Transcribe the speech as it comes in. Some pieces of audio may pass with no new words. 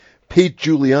Pete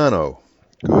Giuliano,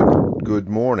 good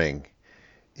morning.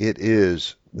 It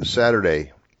is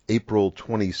Saturday, April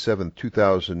 27th,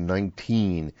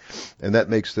 2019, and that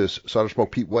makes this Solder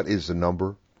Smoke. Pete, what is the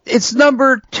number? It's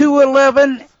number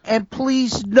 211, and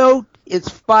please note it's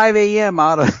 5 a.m.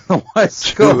 out of the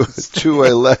West Coast.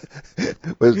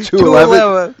 211. Was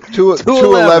 211?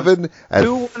 211 at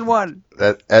 211.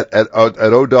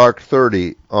 At Dark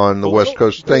 30 on the West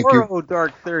Coast. Thank you.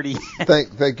 Dark 30.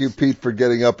 Thank you, Pete, for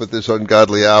getting up at this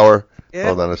ungodly hour. Yeah.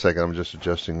 Hold on a second. I'm just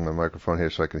adjusting my microphone here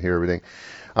so I can hear everything.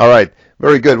 All right.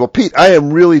 Very good. Well, Pete, I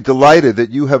am really delighted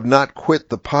that you have not quit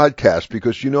the podcast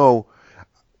because,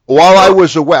 while I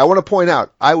was away, I want to point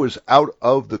out, I was out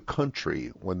of the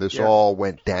country when this all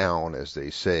went down, as they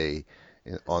say,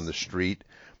 on the street.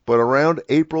 But around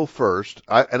April 1st,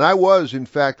 I was, in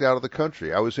fact, out of the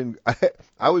country. I was in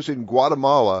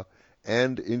Guatemala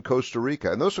and in Costa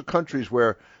Rica. And those are countries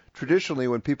where traditionally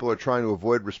when people are trying to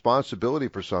avoid responsibility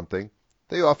for something,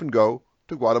 they often go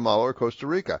to Guatemala or Costa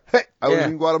Rica. Hey, I was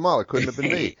in Guatemala. Couldn't have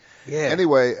been me.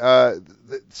 Anyway,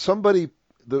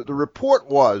 the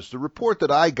report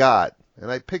that I got,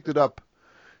 and I picked it up,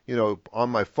 on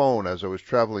my phone as I was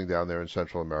traveling down there in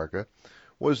Central America,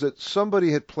 was that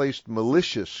somebody had placed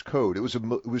malicious code. It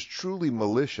was truly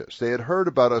malicious. They had heard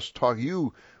about us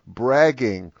you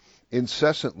bragging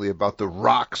incessantly about the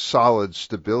rock-solid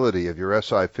stability of your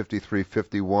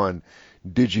SI-5351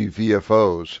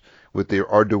 Digi-VFOs with the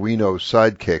Arduino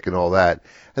Sidekick and all that.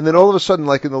 And then all of a sudden,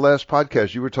 like in the last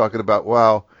podcast, you were talking about,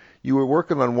 wow, you were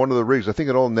working on one of the rigs, I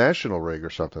think an old national rig or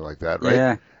something like that,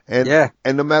 right? Yeah.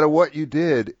 And no matter what you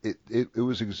did, it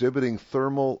was exhibiting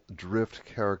thermal drift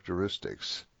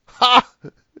characteristics. Ha!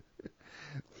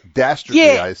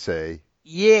 Dastardly, I say.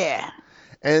 Yeah.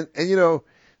 And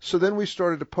so then we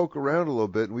started to poke around a little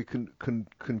bit, and we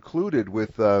concluded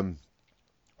with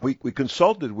we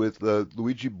consulted with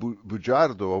Luigi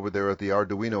Bugiardo over there at the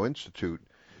Arduino Institute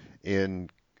in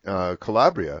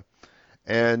Calabria,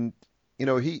 and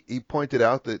he pointed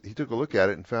out that he took a look at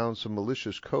it and found some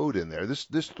malicious code in there.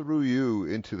 This threw you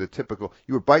into the typical.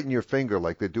 You were biting your finger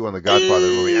like they do on the Godfather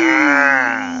movie.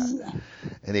 Ah!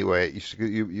 Anyway,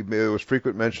 there was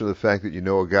frequent mention of the fact that you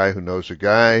know a guy who knows a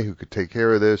guy who could take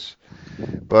care of this.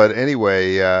 But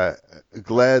anyway,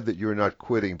 glad that you're not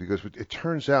quitting, because it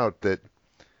turns out that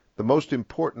the most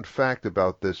important fact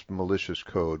about this malicious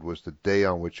code was the day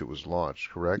on which it was launched,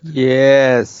 correct?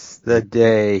 Yes, the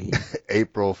day.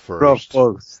 April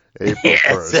 1st. April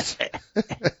 1st.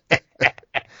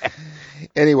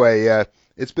 Anyway,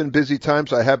 it's been busy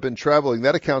times. I have been traveling.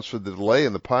 That accounts for the delay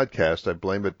in the podcast. I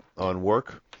blame it on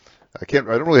work. I don't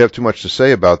really have too much to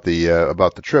say about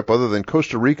the trip, other than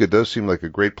Costa Rica does seem like a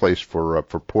great place for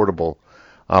portable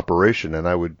operation, and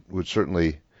I would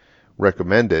certainly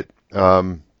recommend it.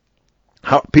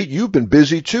 Pete, you've been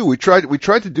busy too. We tried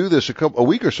to do this a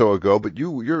week or so ago, but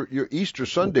your Easter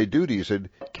Sunday duties had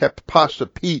kept Pasta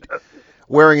Pete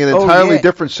wearing an entirely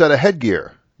different set of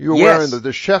headgear. You were wearing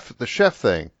the chef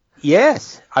thing.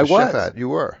 Yes, I was. Chef hat. You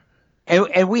were.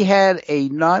 And we had a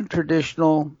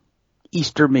non-traditional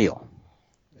Easter meal.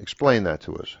 Explain that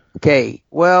to us. Okay.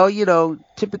 Well,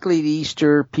 typically at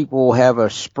Easter people will have a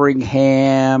spring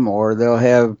ham, or they'll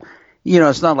have,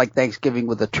 it's not like Thanksgiving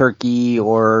with a turkey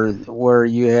or where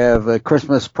you have a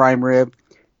Christmas prime rib.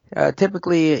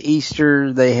 Typically at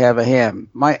Easter they have a ham.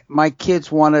 My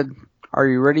kids wanted, are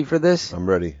you ready for this? I'm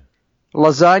ready.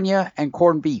 Lasagna and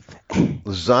corned beef.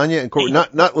 Lasagna and corn,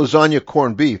 not lasagna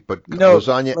corned beef, but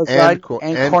lasagna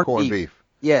and corned beef.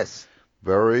 Yes.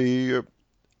 Very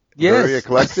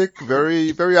eclectic,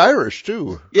 very, very Irish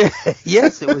too. Yeah,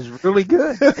 yes, it was really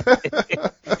good.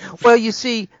 Well, you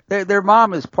see, their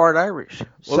mom is part Irish.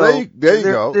 Well, so there you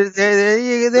go. There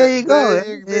you go.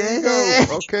 There you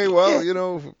go. Okay,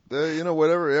 well,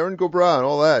 whatever. Aaron Gobra and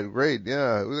all that. Great.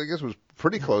 Yeah, I guess it was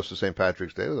pretty close to St.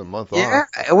 Patrick's Day. It was a month off. Yeah,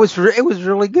 it was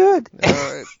really good.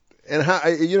 And how, are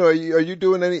you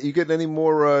doing you getting any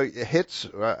more hits?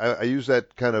 I use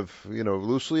that kind of,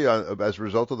 loosely as a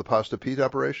result of the Pasta Pete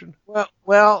operation.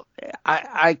 Well,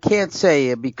 I can't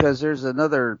say, because there's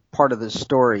another part of the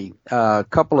story. A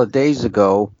couple of days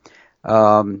ago,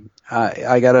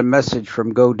 I got a message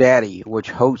from GoDaddy,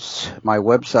 which hosts my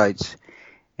websites,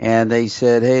 and they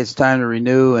said, "Hey, it's time to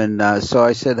renew." And so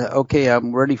I said, "Okay,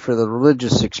 I'm ready for the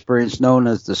religious experience known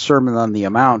as the Sermon on the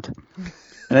Mount."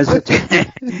 And as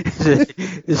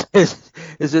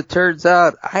it turns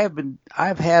out,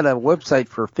 I've had a website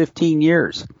for 15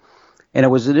 years, and it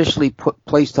was initially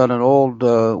placed on an old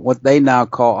what they now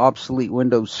call obsolete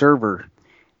Windows server,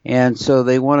 and so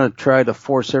they want to try to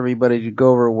force everybody to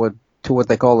go over to what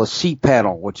they call a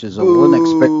cPanel, which is a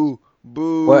Linux.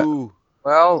 Boo!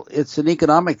 Well, it's an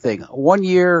economic thing. 1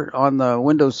 year on the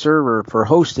Windows Server for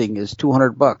hosting is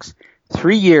 $200.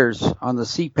 3 years on the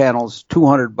cPanel's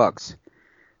 $200.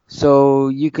 So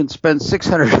you can spend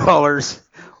 $600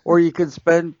 or you can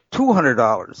spend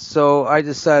 $200. So I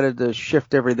decided to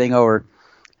shift everything over.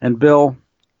 And Bill,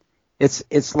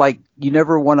 it's like you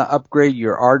never want to upgrade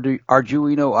your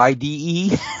Arduino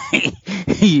IDE.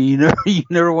 you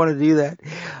never want to do that.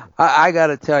 I got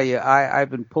to tell you, I've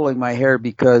been pulling my hair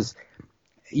because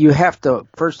you have to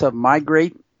first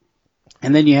migrate,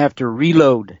 and then you have to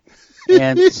reload.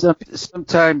 And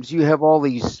sometimes you have all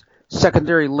these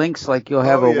secondary links, like you'll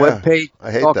have a web page,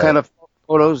 all kind of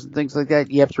photos and things like that.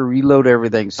 You have to reload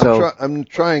everything. So I'm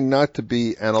trying not to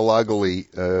be analogically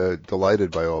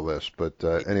delighted by all this, but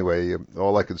anyway,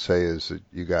 all I can say is that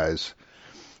you guys,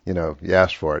 you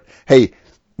asked for it. Hey,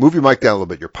 move your mic down a little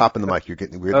bit. You're popping the mic. You're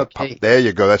getting weird. Okay. There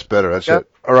you go. That's better. That's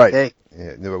it. All right. Okay.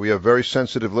 Yeah, we have very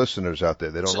sensitive listeners out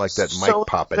there. They don't like that mic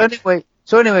popping.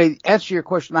 So anyway, answer your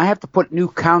question. I have to put new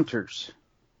counters.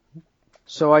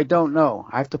 So I don't know.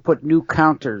 I have to put new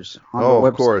counters on the website. Oh,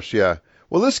 of course, yeah.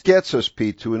 Well, this gets us,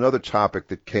 Pete, to another topic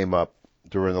that came up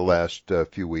during the last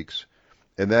few weeks,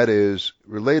 and that is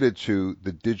related to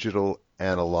the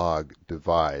digital-analog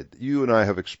divide. You and I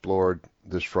have explored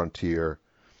this frontier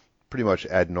pretty much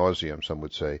ad nauseum, some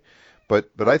would say, but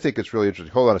I think it's really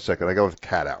interesting. Hold on a second. I got the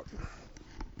cat out.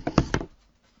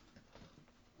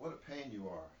 What a pain you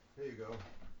are. There you go.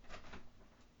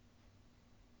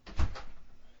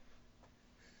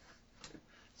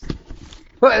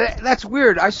 Well, that's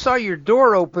weird. I saw your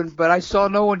door open, but I saw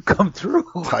no one come through.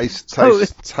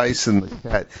 Tyson the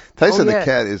cat. Tyson the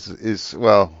cat is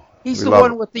well. He's the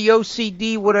one with the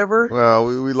OCD, whatever. Well,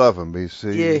 we love him. He's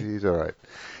all right.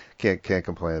 Can't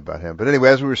complain about him. But anyway,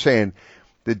 as we were saying,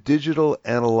 the digital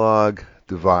analog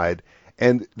divide,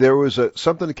 and there was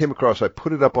something that came across. I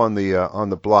put it up on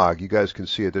the blog. You guys can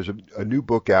see it. There's a new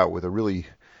book out with a really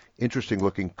interesting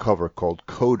looking cover called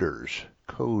Coders.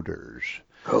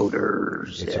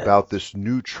 It's about this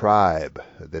new tribe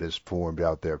that is formed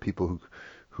out there, people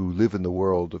who live in the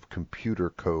world of computer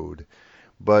code.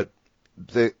 But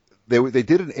they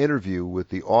did an interview with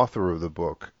the author of the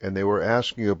book, and they were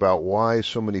asking about why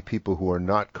so many people who are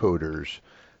not coders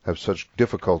have such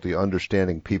difficulty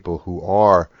understanding people who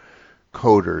are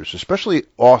coders, especially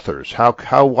authors.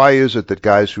 Why is it that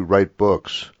guys who write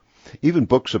books, even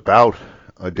books about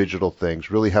digital things,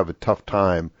 really have a tough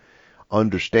time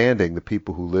understanding the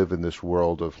people who live in this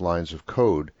world of lines of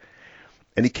code?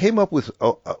 And he came up with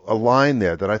a line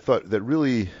there that I thought that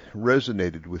really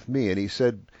resonated with me. And he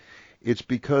said it's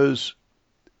because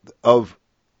of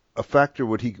a factor,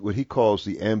 what he calls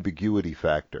the ambiguity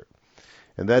factor.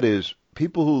 And that is,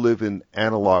 people who live in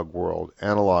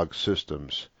analog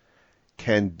systems,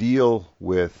 can deal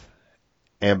with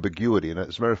ambiguity. And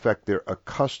as a matter of fact, they're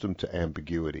accustomed to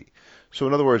ambiguity. So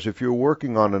in other words, if you're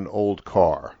working on an old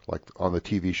car, like on the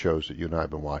TV shows that you and I have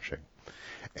been watching,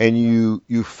 and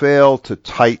you fail to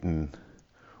tighten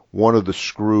one of the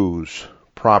screws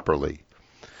properly,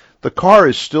 the car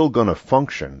is still going to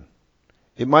function.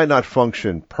 It might not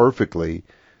function perfectly.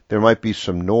 There might be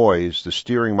some noise. The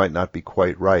steering might not be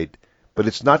quite right, but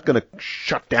it's not going to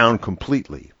shut down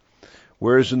completely.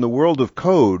 Whereas in the world of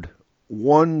code,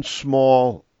 one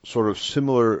small sort of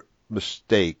similar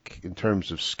mistake in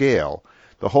terms of scale,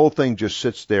 the whole thing just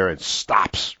sits there and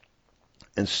stops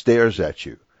and stares at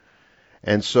you.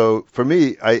 And so for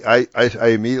me, I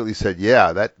immediately said,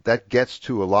 yeah, that gets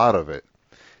to a lot of it.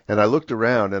 And I looked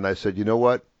around and I said, you know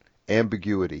what?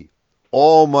 Ambiguity.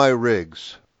 All my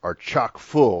rigs are chock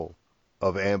full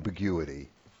of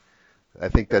ambiguity. I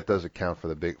think that does account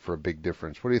for a big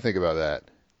difference. What do you think about that?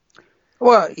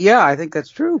 Well, yeah, I think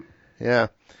that's true. Yeah.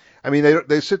 I mean,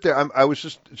 they sit there. I was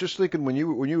just thinking when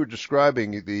you were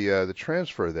describing the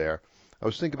transfer there, I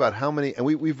was thinking about how many, and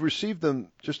we've received them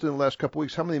just in the last couple of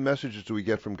weeks. How many messages do we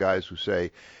get from guys who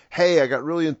say, "Hey, I got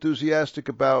really enthusiastic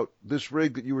about this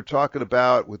rig that you were talking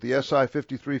about with the SI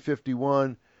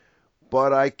 5351,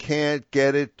 but I can't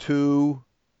get it to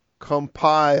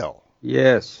compile."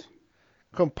 Yes.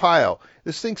 Compile.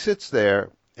 This thing sits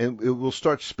there and it will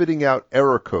start spitting out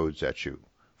error codes at you.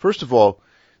 First of all,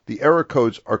 the error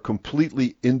codes are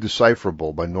completely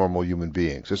indecipherable by normal human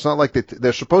beings. It's not like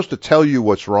they're supposed to tell you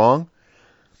what's wrong,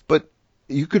 but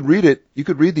you could read it. You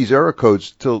could read these error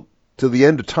codes till the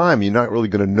end of time. You're not really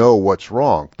going to know what's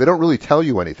wrong. They don't really tell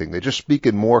you anything. They just speak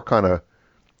in more kind of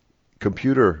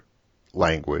computer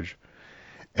language,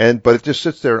 but it just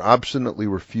sits there and obstinately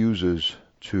refuses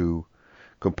to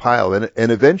compile.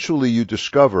 And eventually you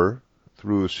discover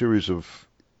through a series of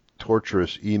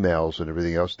torturous emails and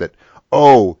everything else that,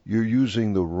 Oh, you're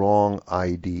using the wrong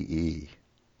IDE.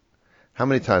 How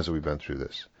many times have we been through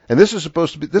this? And this is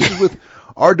supposed to be, this is with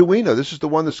Arduino. This is the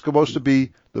one that's supposed to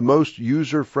be the most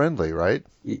user-friendly, right?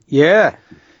 Yeah.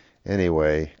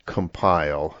 Anyway,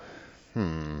 compile.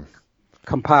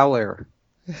 Compiler.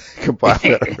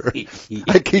 Compile.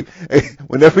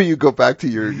 Whenever you go back to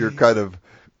your kind of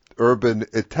urban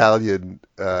Italian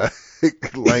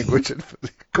language,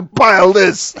 compile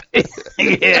this.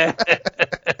 Yeah.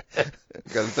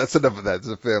 That's enough of that. It's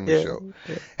a family show.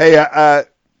 Hey,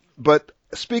 but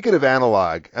speaking of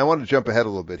analog, I want to jump ahead a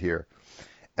little bit here.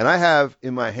 And I have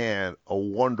in my hand a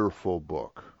wonderful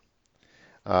book.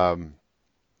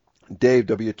 Dave,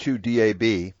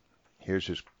 W2DAB, here's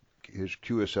his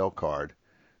QSL card.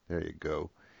 There you go.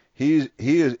 He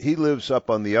lives up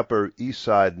on the Upper East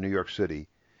Side of New York City,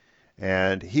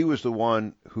 and he was the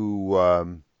one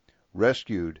who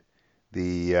rescued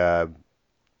the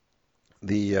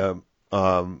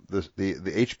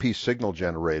HP signal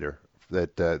generator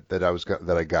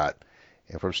that I got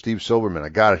and from Steve Silverman. I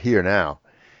got it here now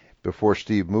before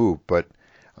Steve moved, but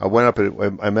I went up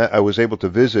and I was able to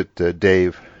visit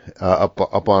Dave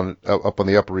up on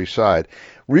the Upper East Side.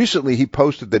 Recently, he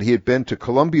posted that he had been to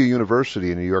Columbia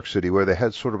University in New York City, where they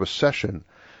had sort of a session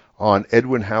on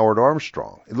Edwin Howard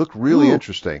Armstrong. It looked really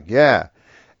interesting, yeah.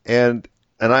 And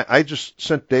I just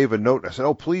sent Dave a note. I said,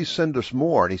 "Oh, please send us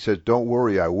more." And he said, "Don't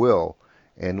worry, I will."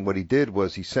 And what he did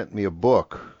was he sent me a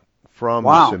book from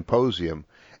the symposium,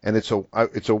 and it's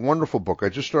a wonderful book. I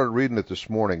just started reading it this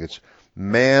morning. It's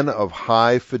Man of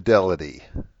High Fidelity,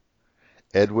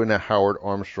 Edwin Howard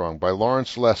Armstrong, by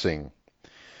Lawrence Lessing.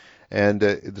 And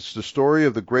it's the story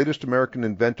of the greatest American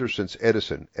inventor since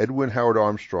Edison, Edwin Howard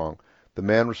Armstrong, the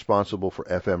man responsible for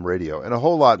FM radio, and a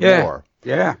whole lot more.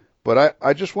 Yeah. But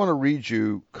I just want to read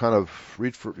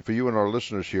for you and our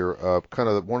listeners here, kind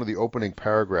of one of the opening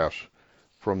paragraphs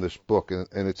from this book,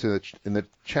 and it's in the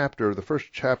first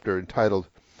chapter entitled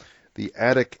 "The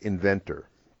Attic Inventor."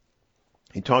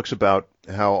 He talks about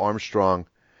how Armstrong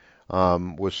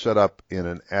was set up in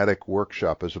an attic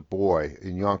workshop as a boy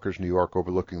in Yonkers, New York,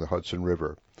 overlooking the Hudson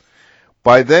River.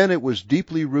 By then it was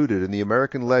deeply rooted in the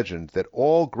American legend that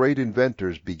all great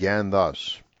inventors began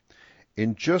thus.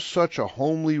 In just such a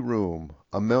homely room,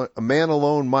 a man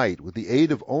alone might, with the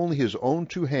aid of only his own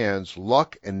two hands,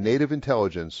 luck, and native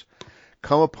intelligence,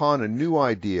 come upon a new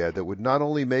idea that would not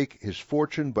only make his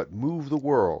fortune but move the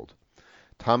world.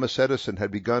 Thomas Edison had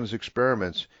begun his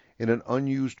experiments in an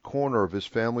unused corner of his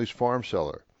family's farm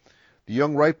cellar. The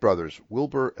young Wright brothers,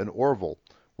 Wilbur and Orville,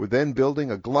 were then building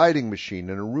a gliding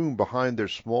machine in a room behind their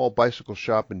small bicycle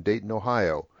shop in Dayton,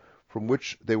 Ohio, from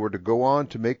which they were to go on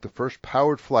to make the first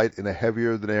powered flight in a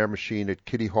heavier-than-air machine at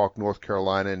Kitty Hawk, North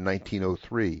Carolina in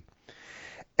 1903.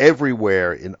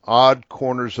 Everywhere in odd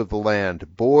corners of the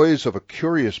land, boys of a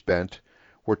curious bent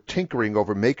were tinkering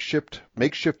over makeshift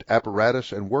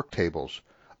apparatus and work tables,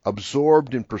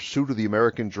 absorbed in pursuit of the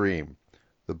American dream.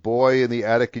 The boy in the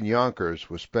attic in Yonkers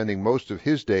was spending most of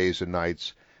his days and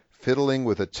nights fiddling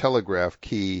with a telegraph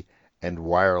key and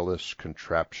wireless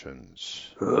contraptions.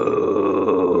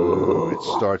 Ooh, it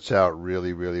starts out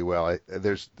really, really well.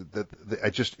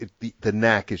 The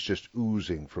knack is just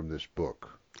oozing from this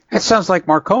book. That sounds like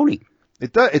Marconi.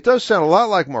 It does sound a lot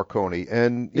like Marconi,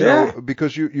 and you know,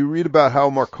 because you read about how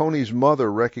Marconi's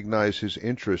mother recognized his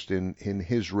interest in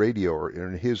his radio or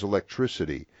in his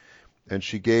electricity, and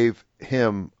she gave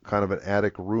him kind of an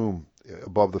attic room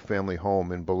above the family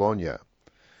home in Bologna.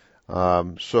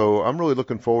 So I'm really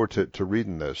looking forward to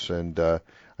reading this, and I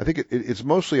think it's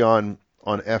mostly on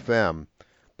FM,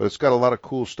 but it's got a lot of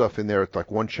cool stuff in there. It's like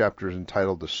one chapter is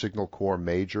entitled "The Signal Corps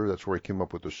Major." That's where he came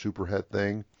up with the superhead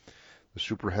thing. The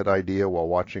superhead idea while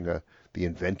watching the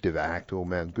inventive act. Oh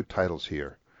man, good titles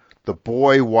here. The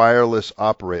Boy Wireless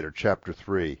Operator, Chapter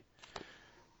 3.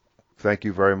 Thank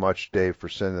you very much, Dave, for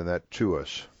sending that to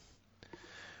us.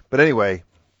 But anyway,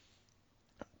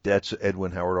 that's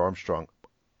Edwin Howard Armstrong.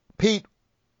 Pete,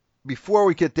 before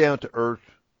we get down to Earth,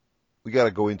 we got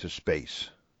to go into space.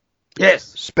 Yes.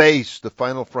 Space, the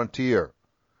final frontier.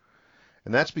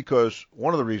 And that's because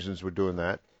one of the reasons we're doing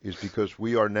that is because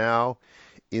we are now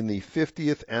in the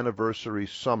 50th anniversary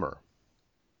summer.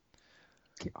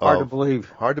 Hard to believe.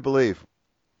 Hard to believe.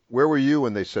 Where were you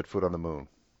when they set foot on the moon?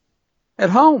 At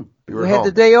home. We had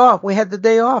the day off. We had the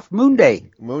day off. Moon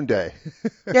Day. Moon Day.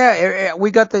 Yeah,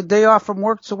 we got the day off from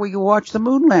work so we could watch the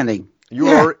moon landing. You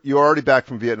were already back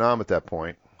from Vietnam at that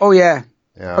point. Oh, yeah.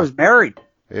 I was married.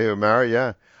 Yeah, you were married,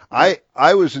 yeah.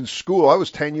 I was in school. I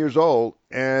was 10 years old,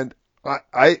 and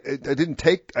I didn't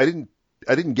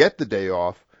get the day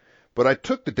off. But I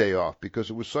took the day off because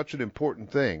it was such an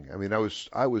important thing. I mean, I was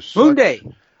Moon Day.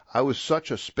 I was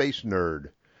such a space nerd.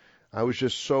 I was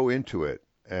just so into it,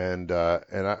 and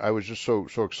I was just so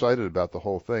excited about the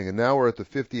whole thing. And now we're at the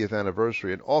 50th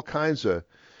anniversary, and all kinds of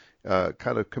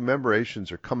kind of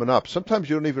commemorations are coming up. Sometimes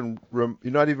you don't even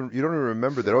you don't even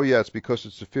remember that. Oh yeah, it's because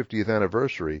it's the 50th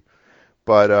anniversary.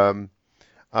 But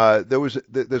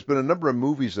there's been a number of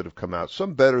movies that have come out,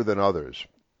 some better than others.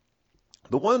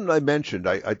 The one I mentioned,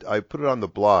 I put it on the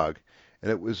blog,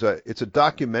 and it's a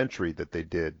documentary that they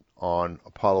did on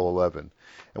Apollo 11.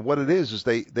 And what it is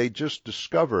they just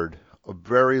discovered a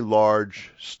very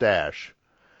large stash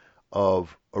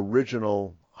of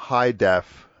original high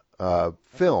def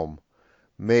film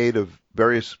made of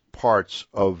various parts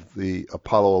of the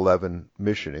Apollo 11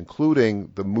 mission,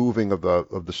 including the moving of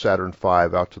the Saturn V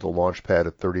out to the launch pad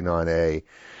at 39A,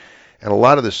 and a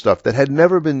lot of this stuff that had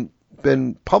never been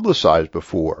publicized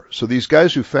before. So these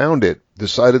guys who found it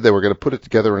decided they were going to put it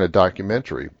together in a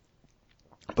documentary,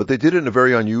 but they did it in a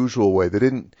very unusual way.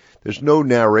 There's no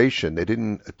narration. They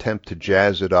didn't attempt to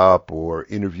jazz it up or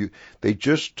interview. They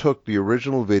just took the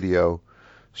original video,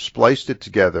 spliced it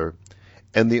together,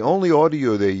 and the only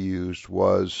audio they used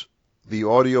was the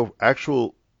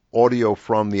actual audio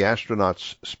from the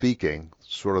astronauts speaking,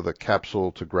 sort of the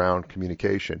capsule to ground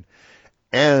communication,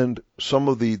 and some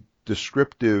of the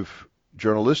descriptive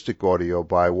journalistic audio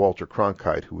by Walter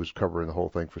Cronkite, who was covering the whole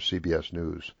thing for CBS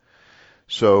News.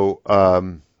 So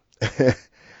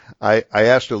I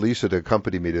asked Elisa to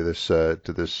accompany me to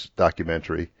this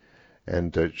documentary,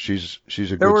 and she's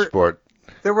a good sport.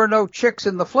 There were no chicks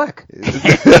in the flick.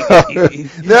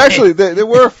 Actually, there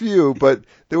were a few, but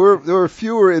there were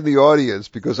fewer in the audience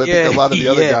because I think a lot of the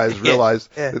other guys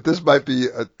realized that this might be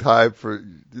a time for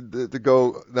to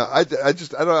go. Now, I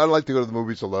don't like to go to the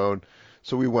movies alone,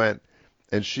 so we went,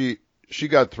 and she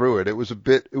got through it. It was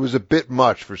a bit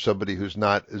much for somebody who's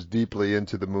not as deeply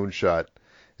into the moonshot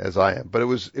as I am, but it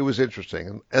was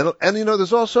interesting, and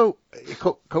there's also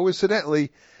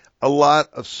coincidentally a lot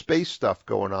of space stuff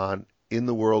going on in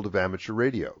the world of amateur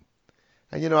radio.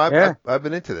 And, I've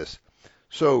been into this.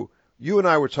 So you and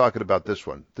I were talking about this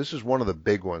one. This is one of the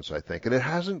big ones, I think, and it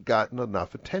hasn't gotten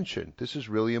enough attention. This is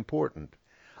really important.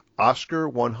 Oscar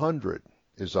 100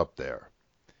 is up there,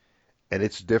 and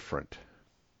it's different.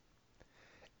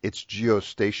 It's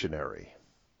geostationary,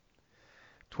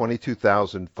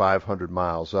 22,500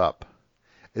 miles up.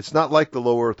 It's not like the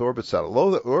low Earth orbit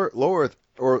satellite. Low Earth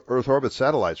orbit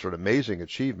satellites are an amazing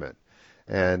achievement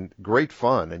and great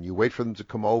fun, and you wait for them to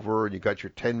come over, and you got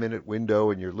your 10-minute window,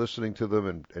 and you're listening to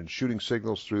them and shooting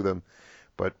signals through them.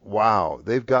 But wow,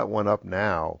 they've got one up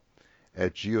now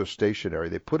at geostationary.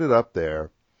 They put it up there.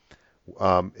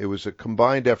 It was a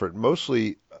combined effort,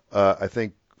 mostly, I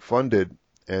think, funded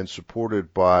and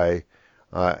supported by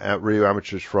radio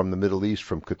amateurs from the Middle East,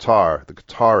 from Qatar, the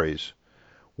Qataris,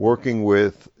 working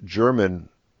with German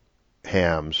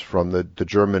hams from the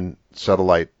German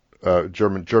satellite,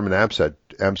 German AMSAT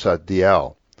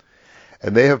DL,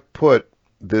 and they have put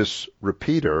this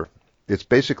repeater. It's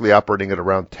basically operating at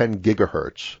around 10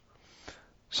 gigahertz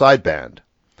sideband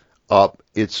up.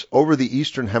 It's over the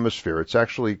eastern hemisphere. It's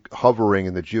actually hovering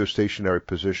in the geostationary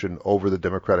position over the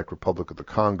Democratic Republic of the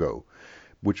Congo,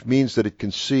 which means that it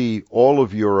can see all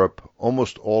of Europe,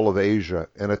 almost all of Asia,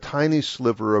 and a tiny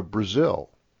sliver of Brazil.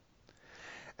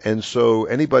 And so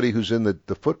anybody who's in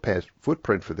the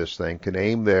footprint for this thing can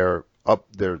aim their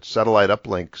satellite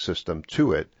uplink system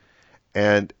to it,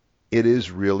 and it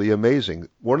is really amazing.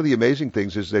 One of the amazing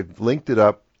things is they've linked it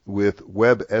up with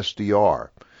WebSDR.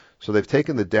 So they've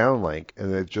taken the downlink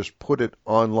and they've just put it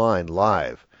online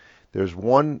live. There's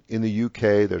one in the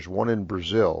UK, there's one in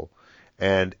Brazil,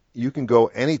 and you can go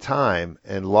anytime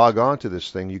and log on to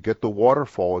this thing. You get the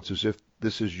waterfall. It's as if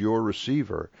this is your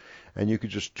receiver, and you could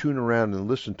just tune around and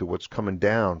listen to what's coming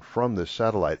down from this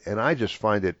satellite. And I just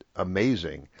find it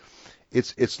amazing.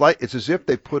 It's as if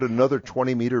they put another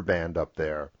 20-meter band up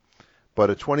there, but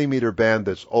a 20-meter band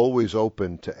that's always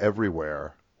open to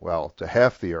everywhere, well, to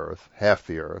half the Earth,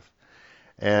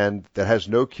 and that has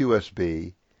no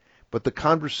QSB. But the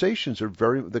conversations the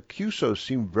QSOs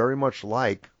seem very much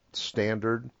like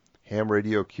standard ham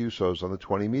radio QSOs on the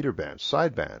 20-meter band,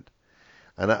 sideband.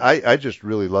 And I just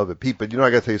really love it, Pete. But I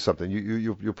got to tell you something.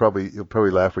 You'll probably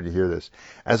laugh when you hear this.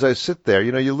 As I sit there,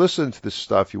 you listen to this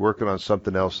stuff. You're working on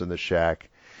something else in the shack,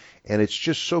 and it's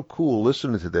just so cool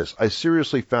listening to this. I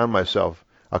seriously found myself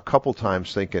a couple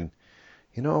times thinking,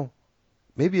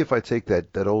 maybe if I take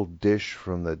that old dish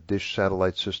from the Dish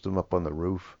satellite system up on the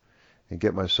roof and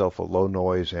get myself a low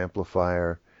noise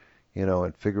amplifier,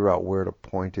 and figure out where to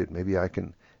point it, maybe I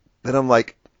can. Then I'm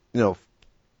like,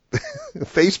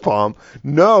 Facepalm.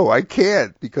 No, I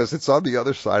can't because it's on the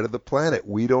other side of the planet.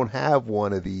 We don't have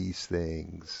one of these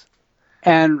things.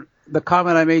 And the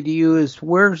comment I made to you is,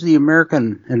 where's the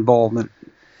American involvement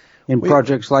in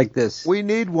projects like this? We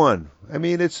need one. I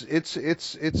mean, it's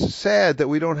sad that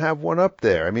we don't have one up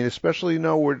there. I mean, especially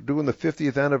we're doing the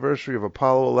 50th anniversary of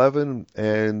Apollo 11,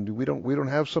 and we don't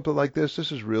have something like this.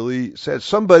 This is really sad.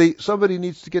 Somebody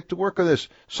needs to get to work on this.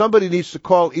 Somebody needs to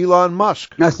call Elon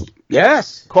Musk.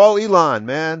 Yes. Call Elon,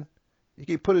 man. He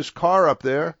can put his car up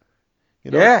there.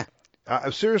 Yeah.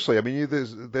 Seriously, I mean,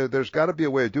 there's got to be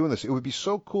a way of doing this. It would be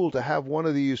so cool to have one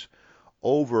of these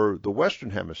over the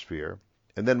Western Hemisphere.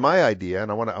 And then my idea, and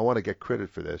I want to get credit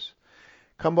for this,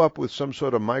 come up with some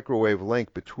sort of microwave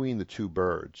link between the two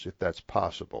birds, if that's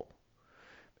possible,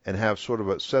 and have sort of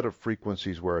a set of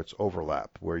frequencies where it's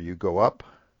overlap, where you go up,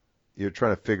 you're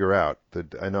trying to figure out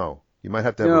I know. You might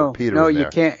have to have a repeater in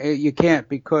there. You can't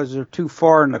because they're too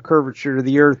far in the curvature of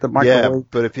the Earth. The microwave. Yeah,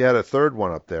 but if you had a third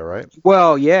one up there, right?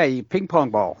 Well, yeah, you ping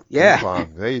pong ball. Yeah. Ping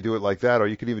pong. Yeah, you do it like that, or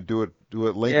you could even do it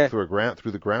linked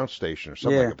through the ground station or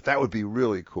something like that. But that would be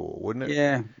really cool, wouldn't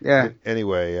it? Yeah.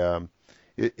 Anyway,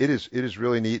 it is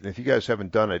really neat, and if you guys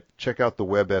haven't done it, check out the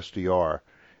Web SDR,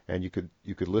 and you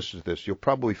could listen to this. You'll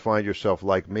probably find yourself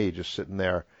like me, just sitting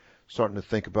there, starting to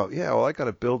think about, I got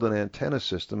to build an antenna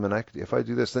system, and if I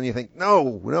do this, then you think,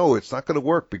 no, it's not going to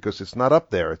work because it's not up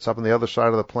there. It's up on the other side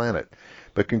of the planet.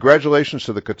 But congratulations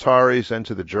to the Qataris and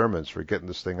to the Germans for getting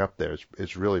this thing up there.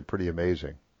 It's really pretty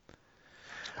amazing.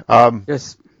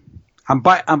 Yes, I'm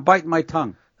biting my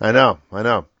tongue. I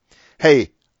know.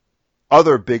 Hey,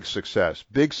 other big success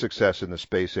in the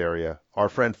space area. Our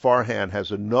friend Farhan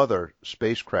has another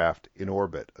spacecraft in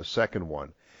orbit, a second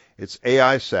one. It's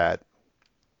AISat.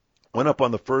 Went up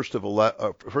on the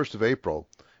 1st of April.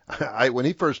 When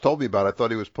he first told me about it, I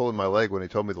thought he was pulling my leg when he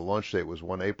told me the launch date was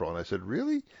 1 April. And I said,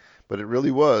 really? But it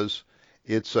really was.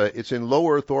 It's in low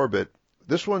Earth orbit.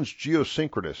 This one's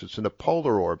geosynchronous. It's in a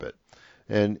polar orbit.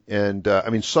 And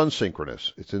sun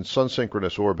synchronous. It's in sun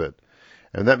synchronous orbit.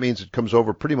 And that means it comes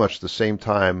over pretty much the same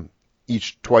time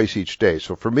twice each day.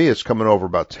 So for me, it's coming over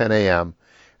about 10 a.m.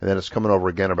 and then it's coming over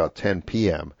again about 10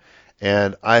 p.m.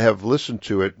 And I have listened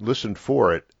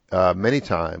for it many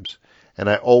times, and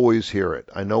I always hear it.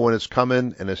 I know when it's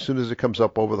coming, and as soon as it comes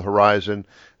up over the horizon,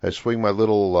 I swing my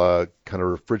little kind of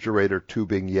refrigerator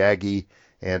tubing Yagi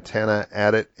antenna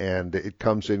at it, and it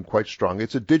comes in quite strong.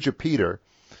 It's a digipeater,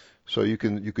 so you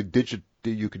could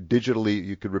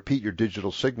repeat your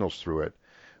digital signals through it,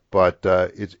 but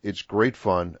it's great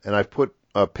fun. And I've put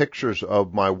pictures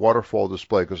of my waterfall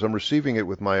display because I'm receiving it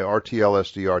with my RTL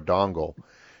SDR dongle.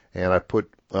 And I put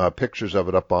pictures of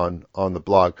it up on the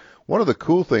blog. One of the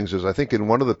cool things is I think in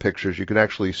one of the pictures you can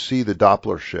actually see the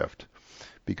Doppler shift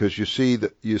because you see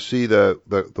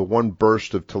the one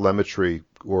burst of telemetry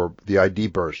or the ID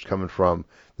burst coming from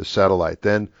the satellite.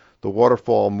 Then the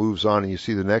waterfall moves on and you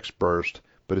see the next burst,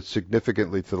 but it's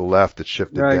significantly to the left. It's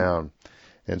shifted down,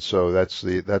 and so that's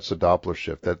the Doppler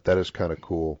shift. That is kind of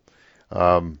cool.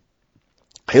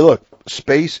 Hey, look,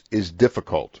 space is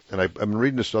difficult, and I've been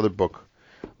reading this other book.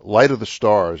 Light of the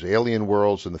Stars, Alien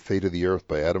Worlds and the Fate of the Earth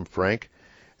by Adam Frank.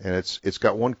 And it's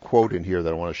got one quote in here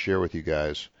that I want to share with you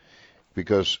guys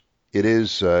because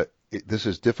this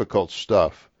is difficult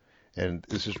stuff. And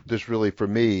this really, for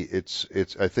me,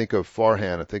 I think of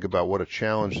Farhan, I think about what a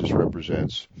challenge this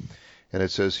represents. And it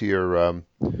says here,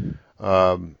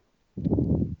 we're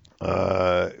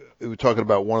talking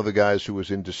about one of the guys who was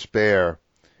in despair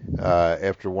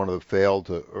after one of the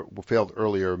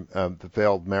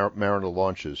failed Mariner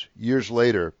launches. Years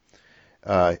later,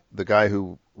 the guy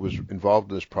who was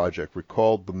involved in this project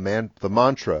recalled the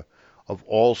mantra of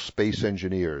all space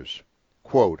engineers.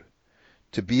 Quote,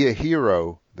 "To be a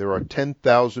hero, there are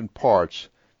 10,000 parts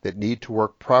that need to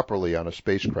work properly on a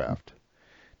spacecraft.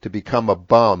 To become a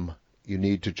bum, you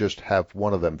need to just have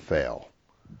one of them fail."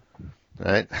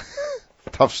 Right?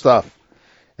 Tough stuff.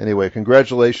 Anyway,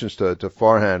 congratulations to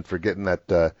Farhan for getting that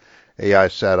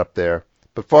AISat up there.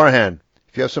 But Farhan,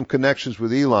 if you have some connections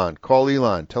with Elon, call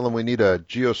Elon. Tell him we need a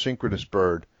geosynchronous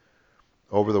bird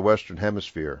over the Western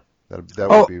Hemisphere.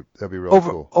 That'd be really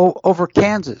cool. Over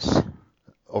Kansas.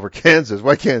 Over Kansas?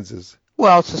 Why Kansas?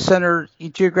 Well, it's the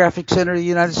geographic center of the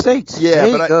United States.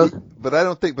 Yeah, but I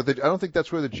don't think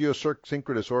that's where the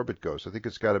geosynchronous orbit goes. I think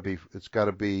it's got to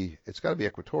be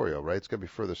equatorial, right? It's got to be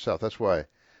further south. That's why.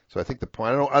 So I think the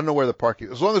point. I don't know where the park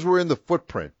is. As long as we're in the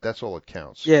footprint, that's all that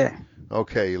counts. Yeah.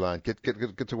 Okay, Elon, get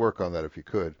to work on that if you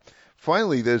could.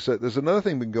 Finally, there's another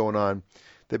thing been going on.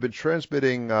 They've been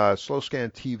transmitting slow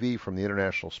scan TV from the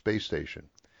International Space Station,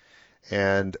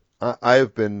 and I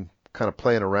have been kind of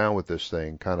playing around with this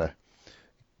thing, kind of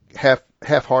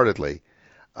half-heartedly.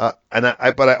 But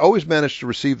I always managed to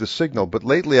receive the signal. But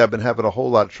lately, I've been having a whole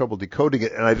lot of trouble decoding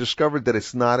it, and I discovered that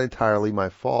it's not entirely my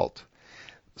fault.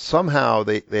 Somehow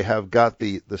they have got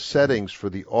the settings for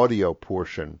the audio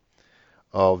portion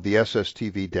of the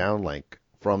SSTV downlink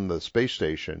from the space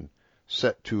station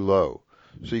set too low.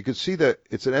 So you can see that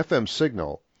it's an FM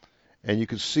signal, and you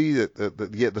can see that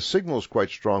the signal is quite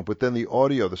strong, but then the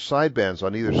audio, the sidebands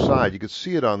on either side, you can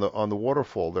see it on the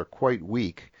waterfall. They're quite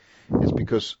weak. It's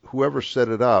because whoever set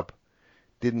it up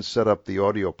didn't set up the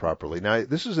audio properly. Now,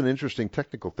 this is an interesting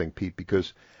technical thing, Pete,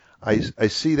 because I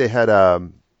see they had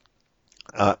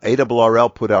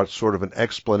ARRL put out sort of an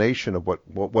explanation of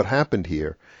what happened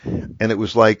here. And it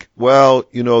was like, well,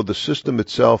 the system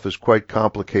itself is quite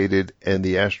complicated and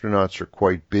the astronauts are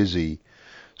quite busy.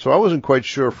 So I wasn't quite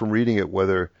sure from reading it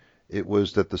whether it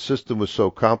was that the system was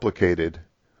so complicated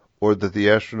or that the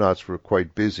astronauts were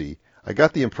quite busy. I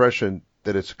got the impression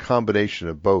that it's a combination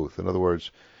of both. In other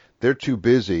words, they're too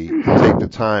busy to take the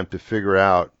time to figure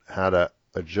out how to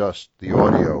adjust the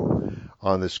audio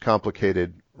on this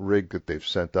complicated rig that they've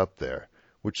sent up there,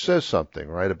 which says something,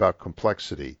 right, about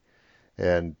complexity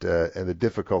and the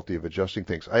difficulty of adjusting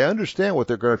things. I understand what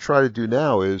they're going to try to do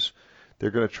now is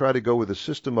they're going to try to go with a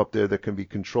system up there that can be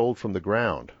controlled from the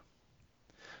ground.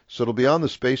 So it'll be on the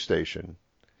space station.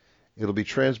 It'll be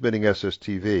transmitting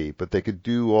SSTV, but they could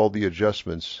do all the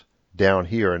adjustments down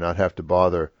here and not have to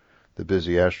bother the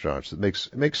busy astronauts.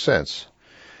 It makes sense.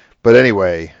 But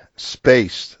anyway,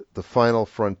 space, the final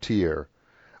frontier.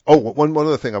 Oh, one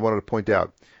other thing I wanted to point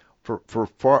out. For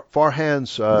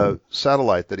Farhan's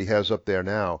satellite that he has up there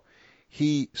now,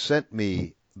 he sent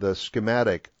me the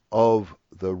schematic of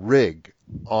the rig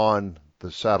on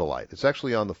the satellite. It's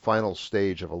actually on the final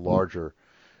stage of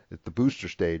the booster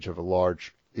stage of a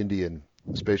large Indian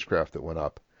spacecraft that went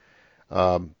up.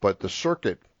 But the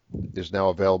circuit is now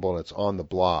available and it's on the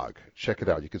blog. Check it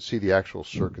out. You can see the actual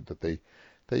circuit that they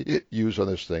use on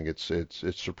this thing. It's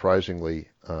surprisingly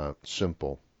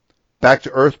simple. Back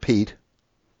to Earth, Pete.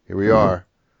 Here we are.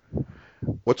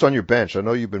 What's on your bench? I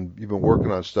know you've been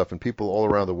working on stuff, and people all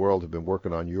around the world have been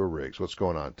working on your rigs. What's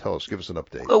going on? Tell us. Give us an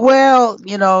update. Well,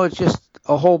 it's just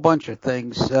a whole bunch of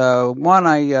things. One,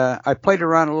 I played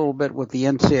around a little bit with the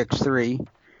NCX3,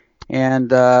 and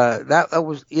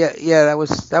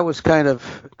that was kind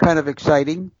of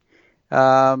exciting.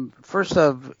 First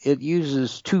of, it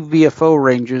uses 2 VFO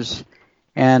ranges.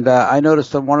 And I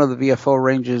noticed on one of the VFO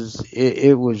ranges,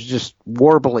 it was just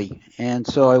warbly. And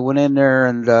so I went in there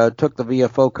and took the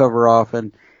VFO cover off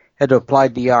and had to apply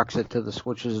deoxit to the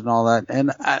switches and all that.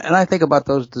 And I think about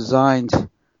those designs,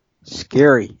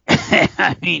 scary.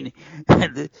 I mean,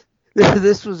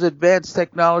 this was advanced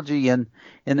technology in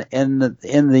the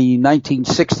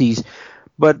 1960s.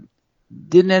 But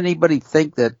didn't anybody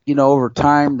think that, over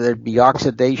time there'd be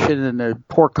oxidation and there'd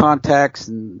poor contacts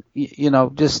and,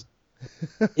 just...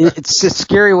 It's just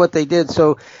scary what they did.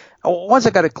 So once I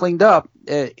got it cleaned up,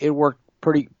 it worked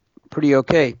pretty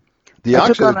okay.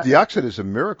 Deoxit is a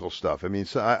miracle stuff. I mean,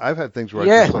 so I've had things where I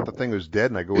just thought the thing was dead,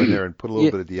 and I go in there and put a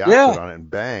little bit of deoxit on it, and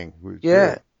bang.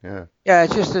 Yeah.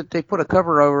 It's just that they put a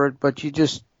cover over it, but you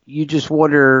just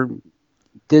wonder,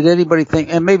 did anybody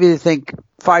think? And maybe they think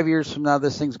 5 years from now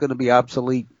this thing's going to be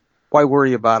obsolete. Why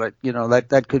worry about it?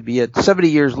 That could be it. 70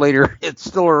 years later, it's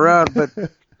still around, but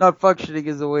not functioning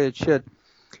as the way it should.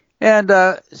 And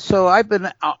so I've been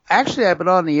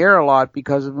on the air a lot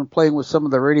because I've been playing with some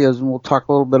of the radios, and we'll talk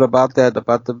a little bit about that,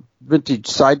 about the vintage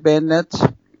sideband nets.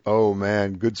 Oh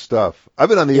man, good stuff. I've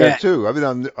been on the air too. I've been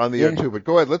on the air too. But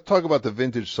go ahead, let's talk about the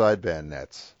vintage sideband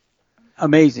nets.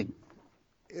 Amazing.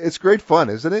 It's great fun,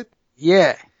 isn't it?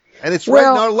 Yeah. And it's right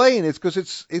in our lane. It's because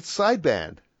it's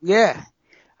sideband. Yeah.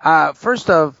 First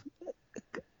off,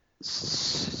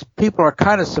 people are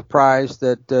kind of surprised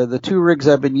that the 2 rigs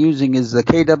I've been using is the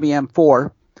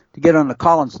KWM4 to get on the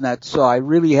Collins net. So I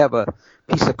really have a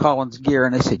piece of Collins gear.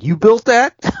 And they said, "You built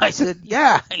that?" I said,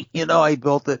 "Yeah, I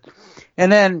built it."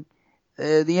 And then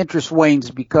the interest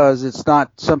wanes because it's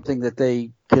not something that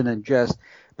they can ingest.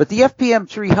 But the FPM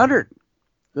 300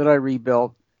 that I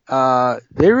rebuilt,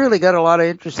 they really got a lot of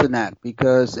interest in that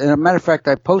because, as a matter of fact,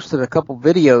 I posted a couple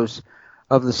videos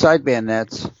of the sideband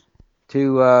nets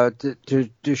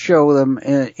to show them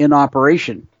in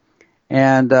operation,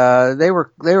 and they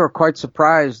were quite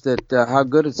surprised at how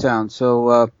good it sounds.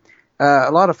 So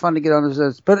a lot of fun to get on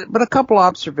those. But a couple of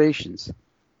observations.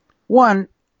 One,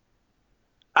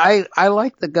 I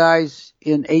like the guys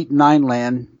in 8 and 9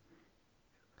 land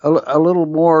a little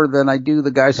more than I do the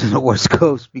guys in the West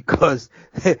Coast because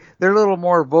they're a little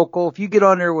more vocal. If you get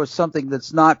on there with something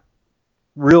that's not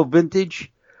real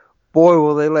vintage, boy,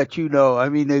 will they let you know. I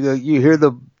mean, you hear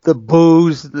the the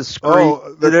boos and the scream.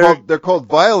 Oh, they're called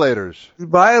violators.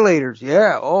 Violators,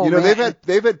 yeah. Oh, you know, man.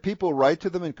 they've had people write to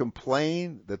them and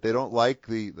complain that they don't like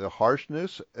the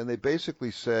harshness, and they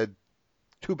basically said,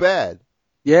 "Too bad."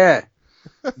 Yeah.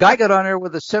 Guy got on there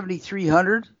with a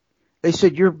 7300. They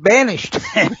said, "You're banished.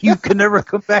 You can never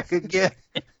come back again.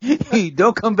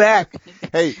 Don't come back."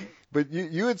 Hey, but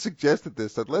you had suggested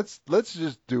this. That let's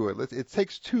just do it. It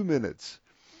takes 2 minutes,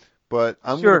 but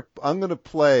I'm gonna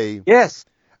play. Yes.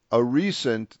 A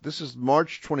recent. This is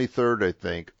March 23rd, I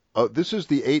think. This is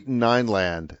the 8 and 9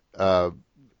 land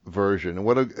version, and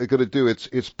what I'm gonna do?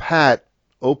 It's Pat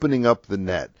opening up the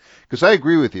net, because I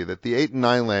agree with you that the 8 and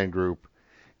 9 land group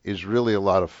is really a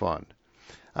lot of fun.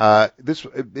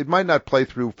 It might not play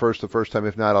through the first time.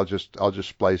 If not, I'll just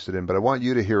splice it in. But I want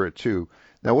you to hear it too.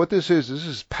 Now, what this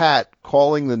is Pat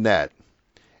calling the net,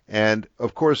 and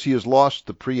of course he has lost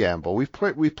the preamble. We've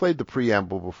played the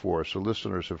preamble before, so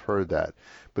listeners have heard that.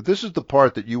 But this is the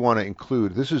part that you want to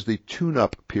include. This is the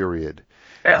tune-up period,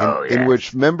 in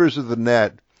which members of the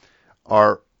net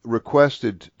are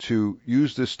requested to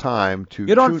use this time to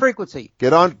get on frequency.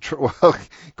 Well,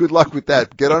 good luck with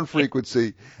that. Get on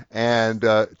frequency and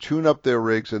tune up their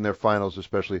rigs and their finals,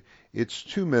 especially. It's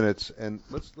 2 minutes, and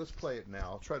let's play it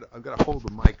now. I'm gonna hold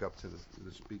the mic up to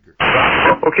the speaker.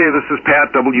 Okay, this is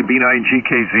Pat,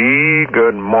 WB9GKZ.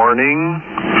 Good morning.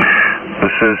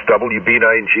 This is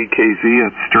WB9GKZ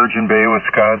at Sturgeon Bay,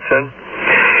 Wisconsin.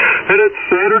 And it's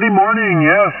Saturday morning,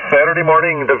 yes, Saturday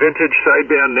morning, the vintage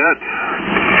sideband net.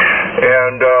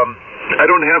 And I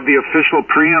don't have the official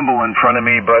preamble in front of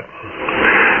me, but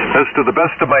as to the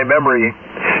best of my memory,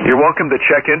 you're welcome to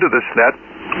check into this net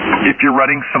if you're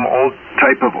running some old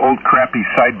crappy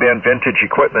sideband vintage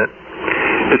equipment.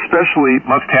 Especially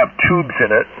must have tubes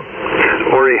in it,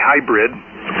 or a hybrid,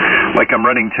 like I'm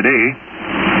running today.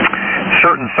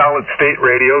 Certain solid-state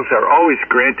radios are always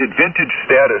granted vintage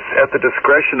status at the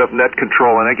discretion of net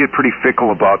control, and I get pretty fickle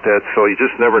about that, so you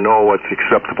just never know what's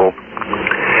acceptable.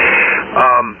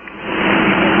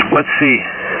 Let's see.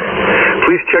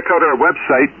 Please check out our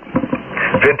website,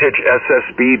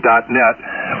 vintagessb.net.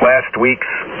 Last week's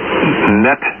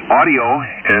net audio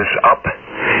is up.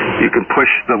 You can push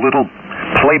the little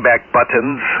playback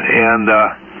buttons and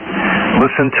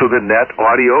listen to the net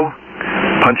audio.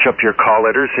 Punch up your call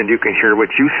letters, and you can hear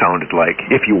what you sounded like,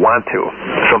 if you want to.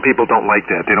 Some people don't like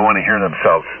that. They don't want to hear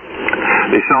themselves.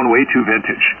 They sound way too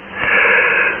vintage.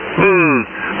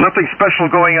 Nothing special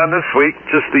going on this week,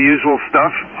 just the usual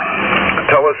stuff.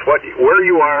 Tell us where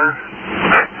you are,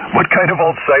 what kind of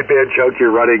old sideband junk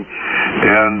you're running,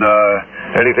 and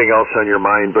anything else on your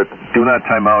mind, but do not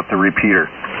time out the repeater.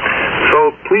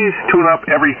 So please tune up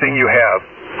everything you have.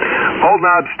 All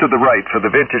nods to the right for the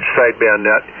vintage sideband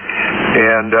net,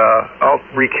 and I'll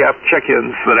recap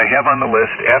check-ins that I have on the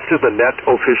list after the net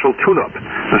official tune-up.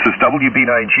 This is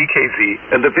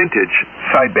WB9GKZ and the vintage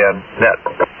sideband net.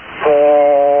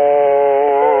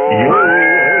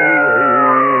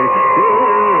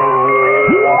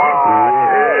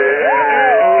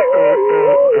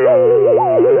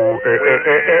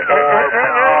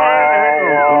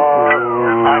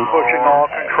 I'm pushing all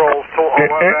controls to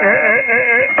 11.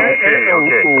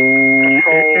 Okay.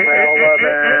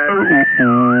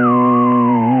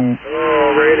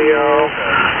 Radio.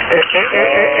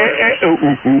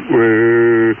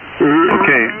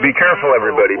 Okay, be careful,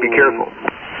 everybody. Be careful.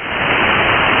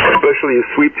 Especially you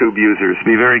sweep tube users.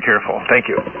 Be very careful. Thank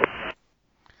you.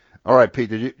 All right,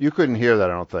 Pete. You couldn't hear that,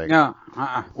 I don't think. No.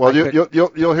 Well,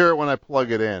 you'll hear it when I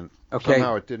plug it in. Okay.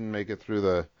 Somehow it didn't make it through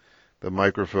the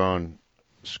microphone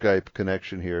Skype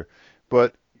connection here,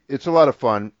 but it's a lot of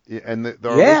fun, and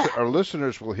our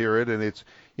listeners will hear it. And it's,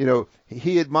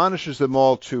 he admonishes them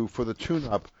all for the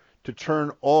tune-up to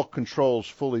turn all controls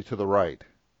fully to the right.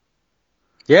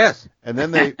 Yes. And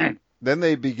then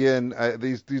they begin.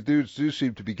 These dudes do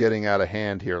seem to be getting out of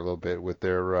hand here a little bit with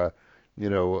their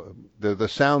the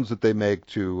sounds that they make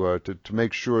to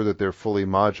make sure that they're fully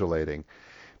modulating.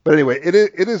 But anyway, it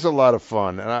is a lot of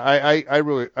fun, and I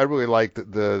really like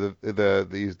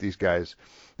these guys.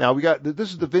 Now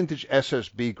this is the vintage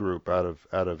SSB group out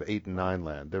of 8 and 9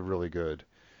 land. They're really good.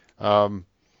 But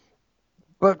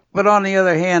on the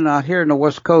other hand, out here in the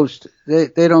West Coast,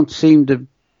 they don't seem to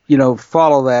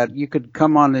follow that. You could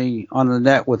come on the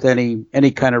net with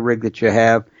any kind of rig that you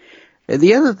have. And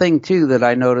the other thing too that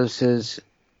I notice is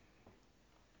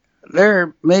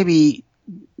they're maybe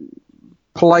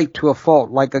polite to a fault.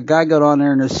 Like a guy got on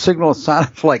there and his signal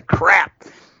sounded like crap.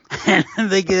 And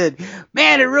they get,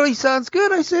 man, it really sounds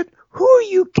good. I said, who are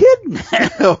you kidding?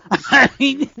 I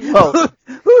mean,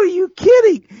 who are you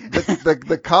kidding?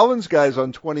 The Collins guys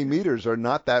on 20 meters are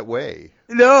not that way.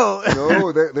 No.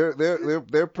 No,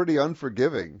 they're pretty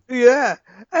unforgiving. Yeah.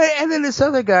 And then this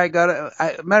other guy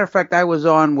matter of fact, I was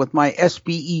on with my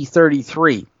SBE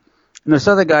 33, and this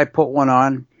other guy put one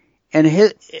on,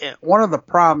 and one of the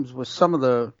problems was some of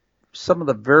the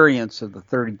variants of the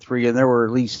 33, and there were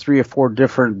at least 3 or 4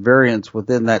 different variants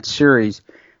within that series.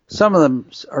 Some of them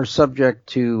are subject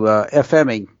to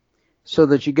FMing, so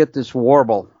that you get this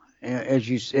warble as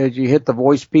you hit the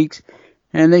voice peaks.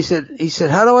 And he said,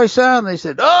 how do I sound? They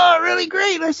said, oh, really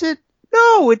great. I said,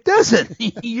 no, it doesn't.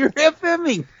 You're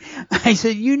FMing. I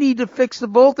said, you need to fix the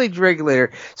voltage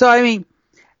regulator. So, I mean,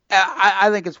 I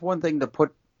think it's one thing to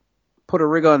put a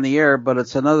rig on the air, but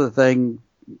it's another thing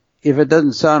if it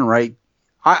doesn't sound right.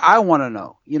 I want to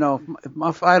know.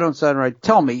 If I don't sound right,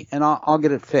 tell me, and I'll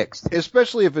get it fixed.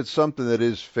 Especially if it's something that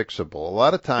is fixable. A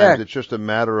lot of times it's just a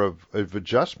matter of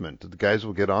adjustment. The guys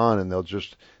will get on and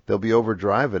they'll be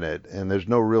overdriving it, and there's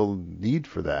no real need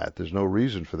for that. There's no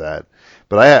reason for that.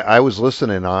 But I was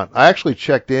listening I actually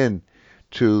checked in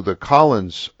to the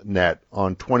Collins net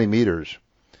on 20 meters.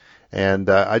 And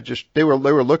they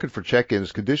were looking for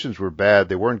check-ins. Conditions were bad.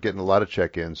 They weren't getting a lot of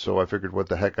check-ins. So I figured, what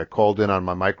the heck? I called in on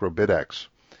my MicroBitX.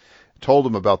 Told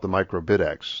them about the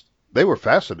MicroBitX. They were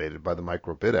fascinated by the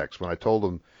MicroBitX. When I told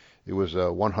them it was a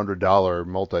 $100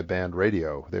 multi-band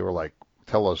radio, they were like,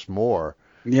 "Tell us more."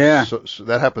 Yeah. So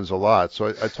that happens a lot. So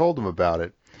I told them about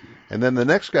it. And then the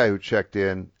next guy who checked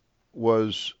in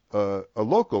was a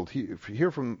local here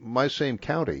from my same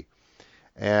county,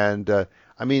 and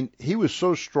I mean, he was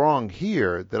so strong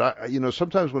here that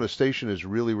sometimes when a station is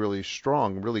really, really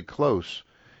strong, really close,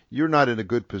 you're not in a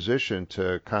good position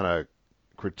to kind of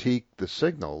critique the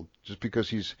signal just because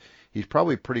he's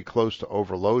probably pretty close to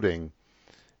overloading,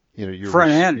 your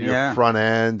front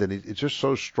end, and it's just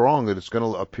so strong that it's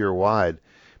going to appear wide.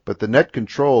 But the net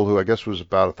control, who I guess was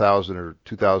about 1,000 or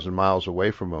 2,000 miles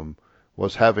away from him,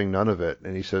 was having none of it,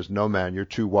 and he says, "No, man, you're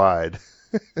too wide,"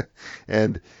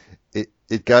 and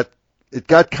it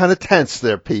got kind of tense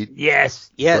there, Pete.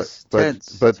 Yes,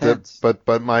 tense.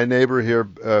 But my neighbor here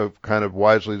kind of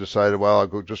wisely decided, well,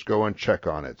 I'll just go and check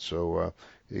on it. So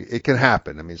it can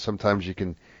happen. I mean, sometimes you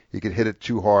can hit it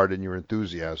too hard in your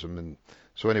enthusiasm, and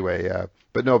so anyway.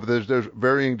 But there's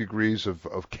varying degrees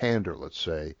of candor, let's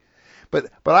say.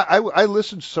 But I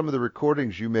listened to some of the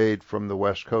recordings you made from the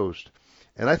West Coast,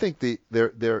 and I think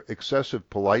their excessive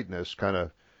politeness kind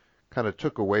of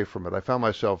took away from it. I found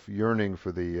myself yearning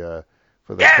for the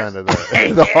kind of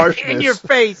the harshness in your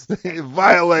face.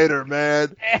 Violator,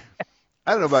 man.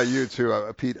 I don't know about you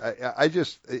too, Pete. I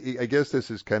guess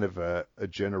this is kind of a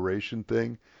generation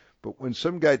thing. But when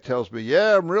some guy tells me,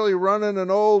 yeah, I'm really running an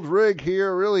old rig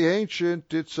here, really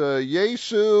ancient, it's a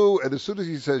Yaesu, and as soon as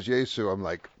he says Yaesu, I'm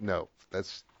like, no,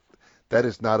 that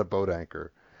is not a boat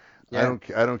anchor. Yeah.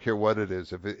 I don't care what it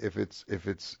is. If it's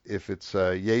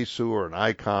Yaesu or an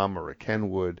ICOM or a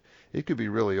Kenwood, it could be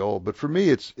really old. But for me,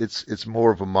 it's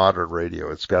more of a modern radio.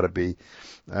 It's got to be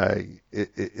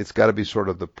it's got to be sort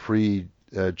of the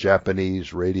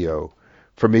pre-Japanese radio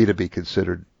for me to be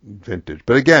considered vintage.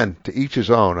 But again, to each his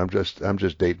own. I'm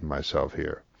just dating myself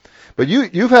here. But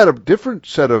you've had a different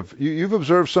set of you've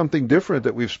observed something different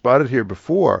that we've spotted here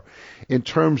before, in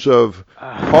terms of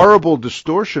horrible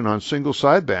distortion on single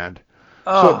sideband.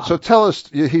 So tell us,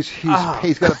 he's got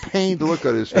a pained look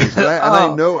on his face, and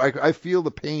I know I feel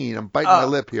the pain. I'm biting my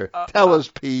lip here. Tell us,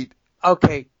 Pete.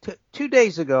 Okay, 2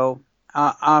 days ago,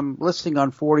 I'm listening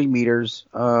on 40 meters.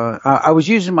 I was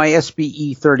using my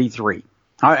SBE 33.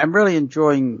 I'm really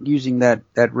enjoying using that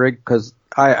rig because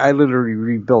I literally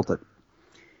rebuilt it.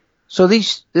 So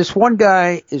this one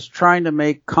guy is trying to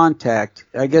make contact.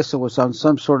 I guess it was on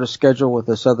some sort of schedule with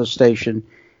this other station,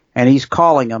 and he's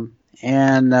calling him.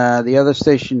 And the other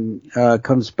station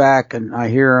comes back, and I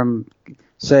hear him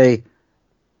say,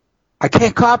 "I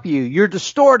can't copy you. You're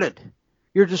distorted.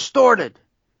 You're distorted.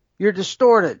 You're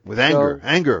distorted." With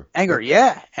anger. Anger,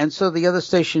 yeah. And so the other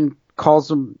station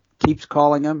calls him, keeps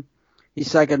calling him. He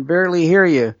said, "I can barely hear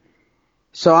you."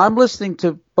 So I'm listening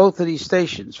to both of these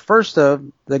stations. First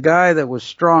the guy that was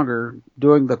stronger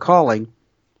doing the calling,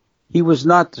 he was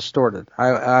not distorted.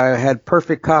 I had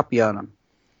perfect copy on him.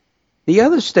 The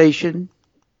other station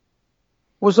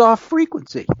was off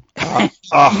frequency.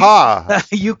 Aha!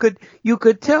 You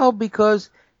could tell because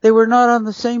they were not on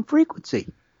the same frequency.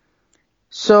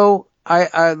 So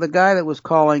the guy that was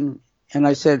calling, and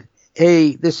I said,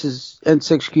 "Hey, this is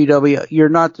N6QW. You're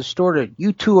not distorted.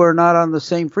 You two are not on the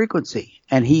same frequency."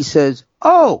 And he says,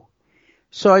 "Oh."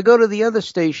 So I go to the other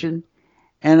station,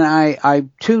 and I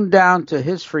tuned down to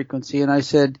his frequency, and I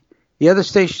said, "The other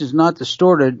station is not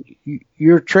distorted.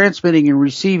 You're transmitting and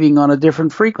receiving on a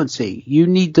different frequency. You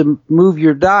need to move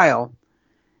your dial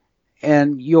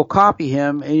and you'll copy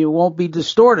him, and it won't be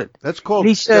distorted. That's called. And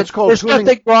he said, that's called "There's tuning.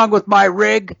 nothing wrong with my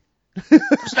rig.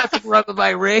 There's nothing wrong with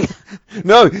my rig."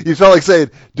 No, you sound like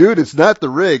saying, "Dude, it's not the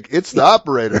rig, it's the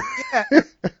operator." Yeah.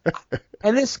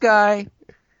 And this guy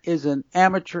is an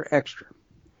amateur extra.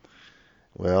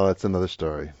 Well, that's another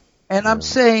story. And I'm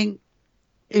saying,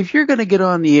 if you're going to get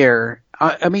on the air,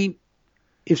 I mean,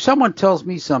 if someone tells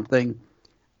me something,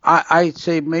 I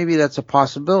say maybe that's a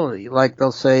possibility. Like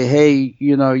they'll say, "Hey,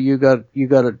 you got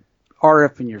a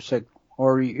RF in your signal,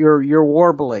 or you're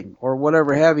warbling, or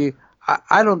whatever have you."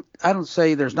 I don't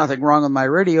say there's nothing wrong with my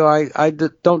radio. I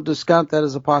don't discount that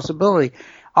as a possibility.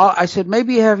 I said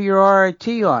maybe you have your RIT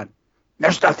on.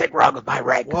 There's nothing wrong with my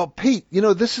rig. Well, Pete,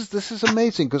 this is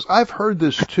amazing because I've heard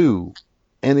this too,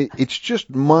 and it's just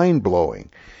mind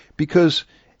blowing. Because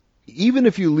even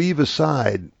if you leave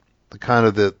aside the kind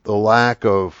of the lack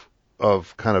of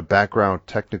kind of background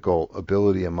technical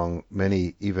ability among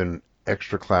many even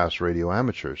extra class radio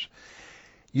amateurs,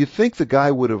 you think the guy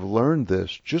would have learned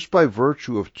this just by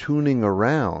virtue of tuning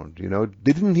around.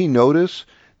 Didn't he notice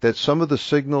that some of the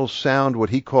signals sound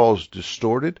what he calls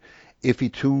distorted if he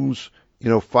tunes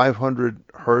 500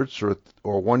 hertz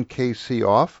or 1 kc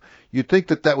off? You'd think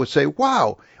that would say,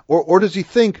 wow. Or does he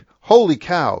think, holy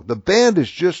cow, the band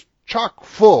is just chock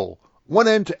full, one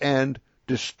end to end,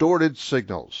 distorted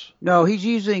signals? No, he's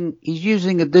using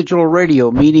a digital radio,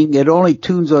 meaning it only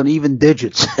tunes on even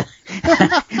digits.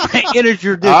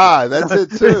 Integer digits. Ah, that's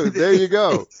it too. There you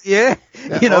go. Yeah.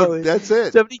 That's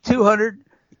it. 7200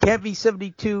 can't be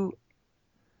 72.2.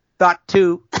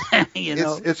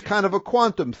 It's kind of a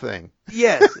quantum thing.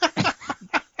 Yes.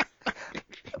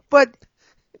 But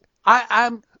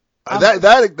I'm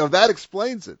that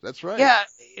explains it. That's right. Yeah.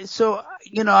 So,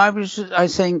 I was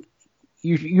saying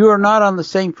you are not on the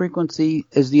same frequency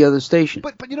as the other station.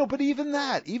 But even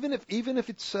that, even if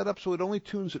it's set up so it only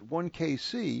tunes at 1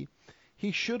 kc,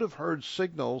 he should have heard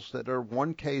signals that are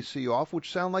 1 kc off,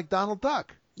 which sound like Donald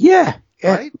Duck. Yeah.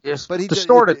 Right? It's But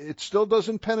distorted. It still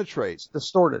doesn't penetrate. It's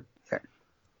distorted. Yeah.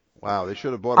 Wow, they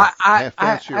should have bought a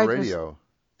fancier radio.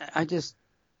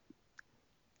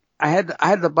 I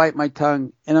had to bite my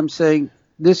tongue, and I'm saying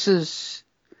this is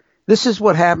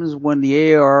what happens when the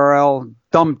ARRL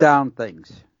dumbed down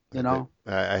things. It's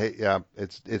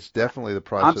definitely the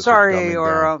process. I'm sorry, of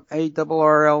ARRL,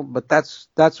 ARRL, but that's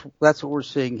what we're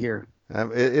seeing here.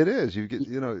 It is.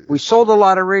 We sold a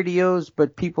lot of radios,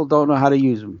 but people don't know how to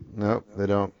use them. No, they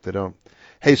don't.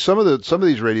 Hey, some of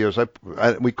these radios,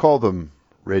 we call them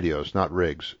radios, not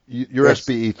rigs. Your Yes.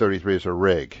 SBE 33 is a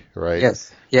rig, right?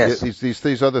 Yes.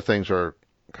 These other things are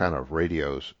kind of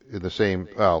radios in the same.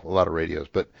 Well, a lot of radios,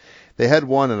 but they had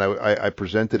one, and I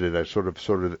presented it as sort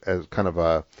of as kind of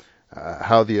a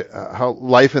how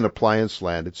life in appliance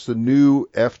land. It's the new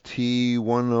FT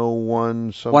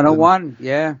 101 something. 101,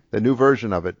 yeah. The new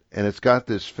version of it, and it's got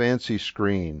this fancy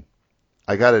screen.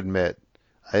 I got to admit,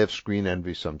 I have screen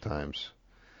envy sometimes.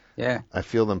 Yeah. I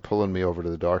feel them pulling me over to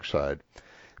the dark side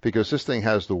because this thing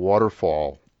has the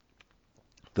waterfall,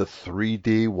 the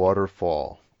 3D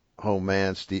waterfall. Oh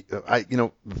man, Steve, the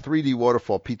 3D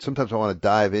waterfall, Pete, sometimes I want to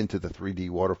dive into the 3D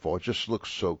waterfall. It just looks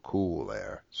so cool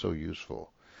there, so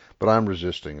useful. But I'm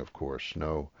resisting, of course.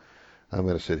 No, I'm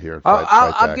going to sit here and fight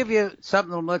I'll back. give you something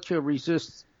that'll let you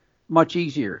resist much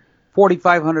easier.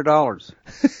 $4,500.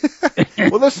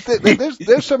 Well,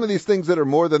 there's some of these things that are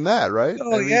more than that, right? Oh,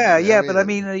 but the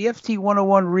FT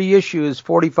 101 reissue is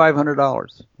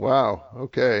 $4,500. Wow.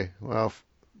 Okay. Well,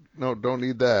 no, don't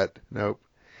need that. Nope.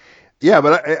 Yeah,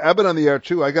 but I've been on the air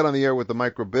too. I got on the air with the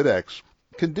Microbit-X.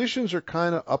 Conditions are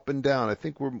kind of up and down. I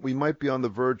think we might be on the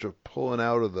verge of pulling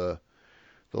out of the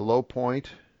low point.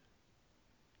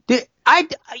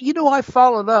 I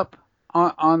followed up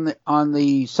on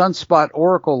the Sunspot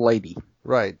Oracle lady.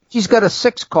 Right. She's got a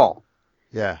 6 call.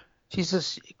 Yeah. She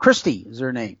says Christy is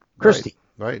her name. Christy.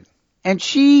 Right. And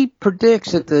she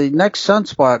predicts that the next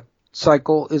Sunspot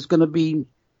cycle is going to be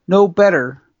no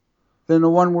better than the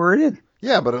one we're in.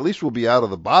 Yeah, but at least we'll be out of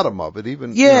the bottom of it,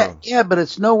 even. Yeah, but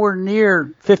it's nowhere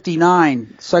near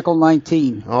 59, cycle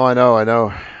 19. Oh, I know.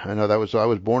 I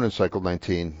was born in cycle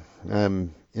 19.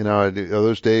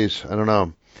 Those days, I don't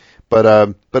know. But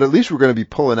at least we're going to be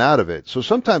pulling out of it. So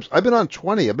sometimes I've been on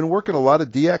 20. I've been working a lot of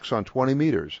DX on 20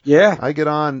 meters. Yeah. I get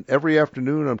on every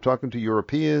afternoon. I'm talking to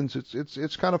Europeans.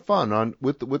 It's kind of fun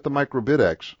with the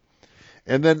Microbit-X.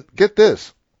 And then get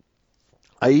this.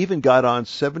 I even got on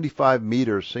 75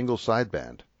 meter single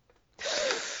sideband.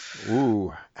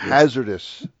 Ooh,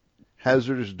 hazardous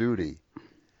duty.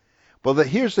 Well,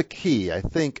 here's the key. I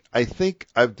think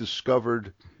I've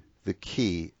discovered the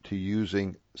key to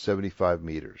using 75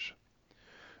 meters.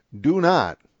 Do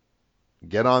not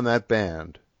get on that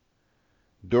band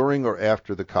during or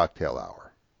after the cocktail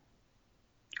hour.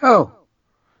 Oh.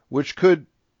 Which could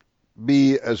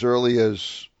be as early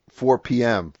as 4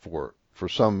 p.m. for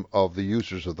some of the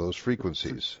users of those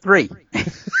frequencies. 3.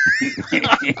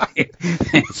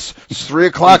 It's 3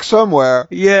 o'clock somewhere.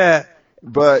 Yeah.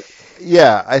 But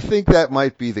yeah, I think that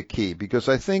might be the key, because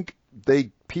I think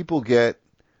people get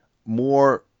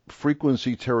more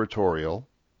frequency territorial.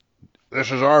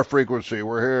 This is our frequency.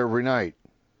 We're here every night.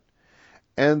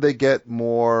 And they get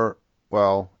more,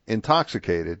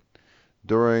 intoxicated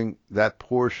during that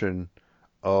portion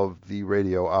of the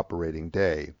radio operating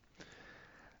day.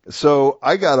 So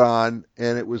I got on,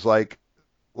 and it was like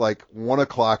 1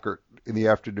 o'clock or in the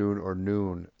afternoon or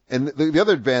noon. And the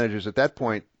other advantage is at that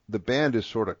point, the band is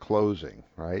sort of closing,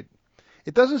 right?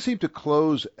 It doesn't seem to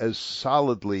close as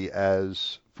solidly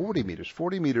as 40 meters.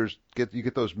 40 meters, you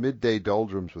get those midday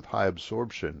doldrums with high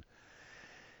absorption.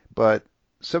 But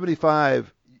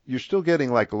 75, you're still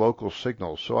getting like local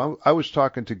signals. So I was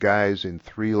talking to guys in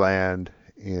Threeland,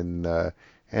 and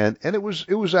it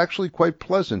was actually quite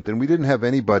pleasant. And we didn't have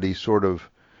anybody sort of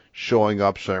showing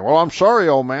up saying, "Well, I'm sorry,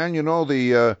 old man,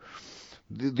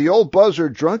 the old buzzer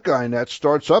drunk guy net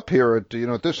starts up here at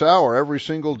this hour every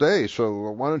single day.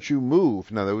 So why don't you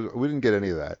move?" No, we didn't get any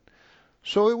of that.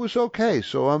 So it was okay.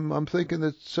 So I'm thinking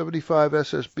that 75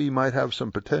 SSB might have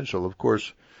some potential. Of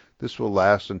course, this will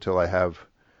last until I have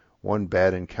one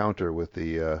bad encounter with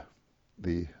the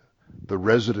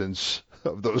residents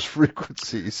of those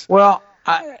frequencies. Well,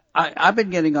 I've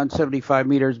been getting on 75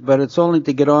 meters, but it's only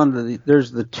to get on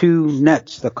there's the two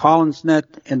nets, the Collins net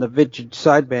and the vintage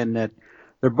sideband net.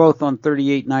 They're both on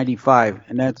 3895,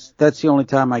 and that's the only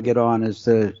time I get on is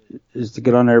to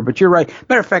get on there. But you're right.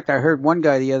 Matter of fact, I heard one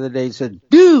guy the other day said,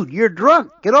 "Dude, you're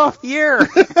drunk. Get off the air."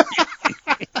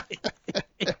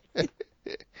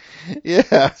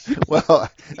 Yeah. Well,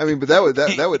 I mean, but that would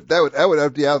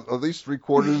empty out at least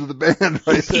 3/4 of the band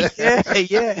right there.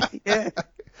 Yeah.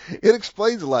 It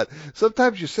explains a lot.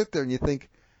 Sometimes you sit there and you think,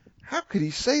 how could he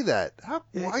say that?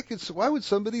 Why would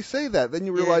somebody say that? Then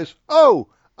you realize, oh,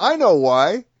 I know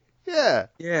why. Yeah.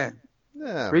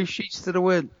 3 sheets to the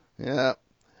wind. Yeah.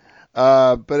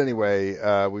 But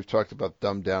anyway, we've talked about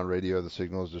dumbed down radio. The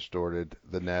signal is distorted.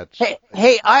 The nets.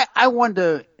 Hey, I wanted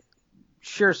to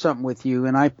share something with you,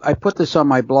 and I put this on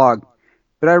my blog,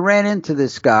 but I ran into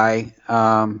this guy,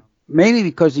 mainly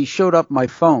because he showed up my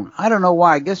phone. I don't know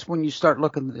why. I guess when you start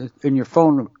looking in your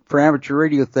phone for amateur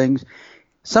radio things,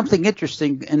 something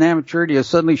interesting in amateur radio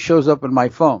suddenly shows up in my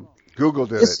phone. Google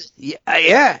did it.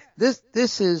 Yeah.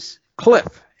 This is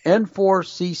Cliff,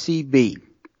 N4CCB,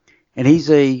 and he's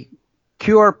a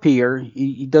QRPer.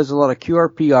 He does a lot of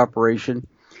QRP operation,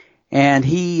 and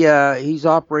he's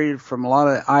operated from a lot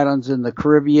of islands in the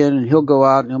Caribbean, and he'll go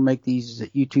out and he'll make these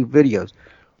YouTube videos.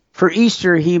 For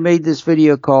Easter, he made this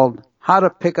video called "How to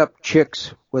Pick Up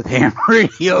Chicks with Ham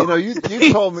Radio." You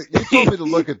told me to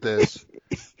look at this,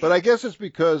 but I guess it's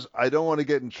because I don't want to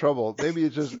get in trouble. Maybe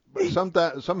it's just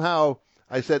somehow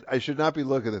I said I should not be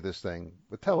looking at this thing.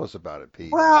 But tell us about it,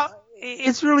 Pete. Well,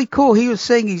 it's really cool. He was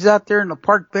saying he's out there in the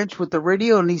park bench with the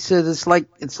radio, and he said it's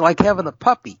like having a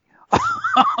puppy.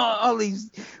 all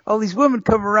these women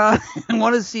come around and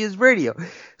want to see his radio.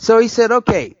 So he said,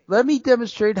 "Okay, let me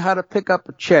demonstrate how to pick up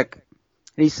a chick."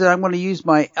 And he said, "I'm going to use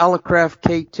my Elecraft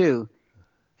K2."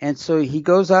 And so he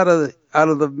goes out of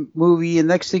the movie, and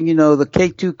next thing you know, the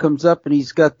K2 comes up, and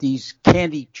he's got these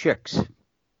candy chicks.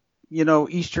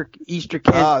 Easter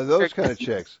candy. Those kind of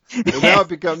chicks. Well,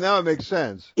 now it makes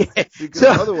sense. Because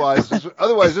otherwise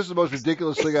this is the most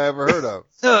ridiculous thing I ever heard of.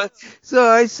 So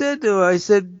I said to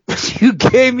him, "You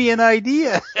gave me an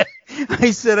idea."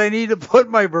 I said, "I need to put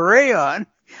my beret on."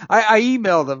 I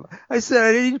emailed him. I said,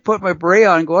 "I need to put my beret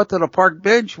on and go out to the park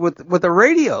bench with a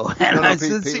radio." And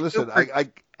Pete, listen,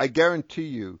 I guarantee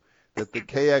you that the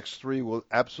KX3 will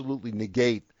absolutely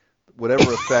negate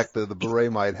whatever effect the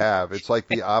beret might have. It's like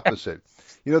the opposite.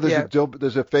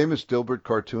 There's a famous Dilbert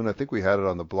cartoon. I think we had it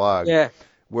on the blog. Yeah.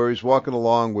 Where he's walking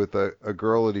along with a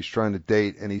girl that he's trying to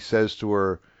date, and he says to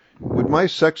her, "Would my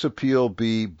sex appeal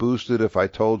be boosted if I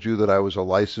told you that I was a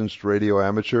licensed radio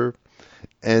amateur?"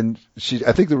 And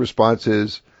I think the response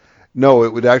is, "No,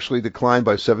 it would actually decline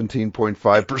by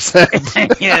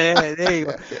 17.5%. Yeah, there you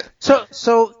go.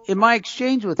 So in my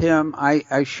exchange with him,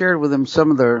 I shared with him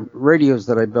some of the radios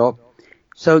that I built.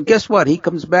 So guess what? He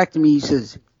comes back to me. He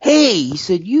says, "Hey," he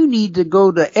said, "you need to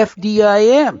go to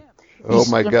FDIM." Oh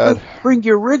my God! Bring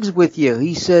your rigs with you.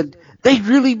 He said they'd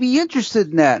really be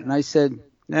interested in that. And I said,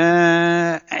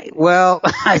 well,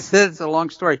 I said it's a long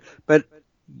story, but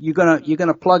you're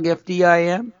gonna plug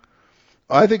FDIM?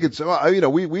 I think it's,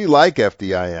 we like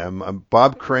FDIM.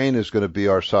 Bob Crane is going to be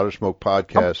our Solder Smoke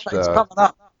podcast. It's coming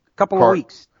up. A couple of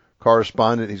weeks.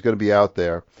 Correspondent. He's going to be out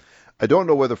there. I don't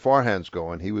know whether Farhan's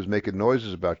going. He was making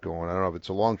noises about going. I don't know if it's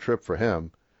a long trip for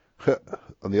him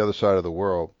on the other side of the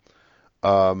world.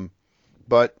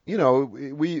 But, you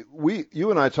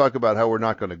and I talk about how we're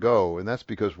not going to go, and that's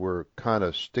because we're kind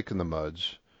of stick in the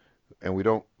muds, and we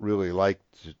don't really like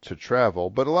to travel.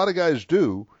 But a lot of guys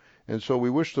do, and so we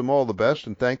wish them all the best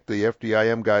and thank the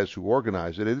FDIM guys who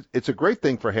organize it. It's a great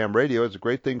thing for ham radio. It's a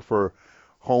great thing for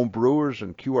home brewers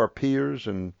and QRPers,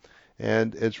 and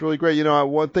it's really great.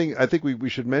 One thing, I think we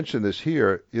should mention this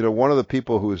here. One of the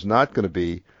people who is not going to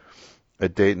be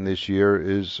at Dayton this year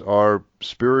is our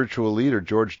spiritual leader,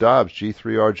 George Dobbs,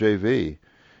 G3RJV,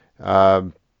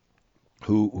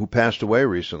 who passed away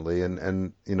recently.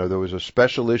 And there was a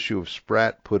special issue of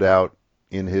Sprat put out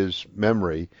in his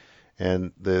memory,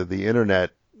 and the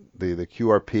internet, the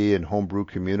QRP and homebrew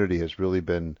community has really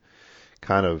been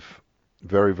kind of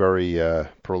very, very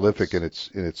prolific in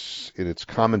its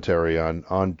commentary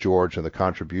on George and the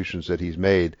contributions that he's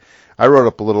made. I wrote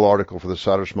up a little article for the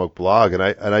Solder Smoke blog, and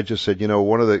I just said,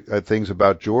 one of the things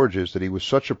about George is that he was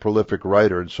such a prolific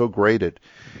writer and so great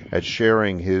at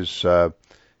sharing his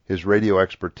radio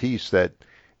expertise that,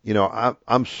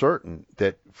 I'm certain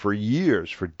that for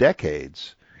years, for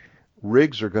decades,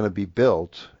 rigs are going to be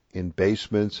built in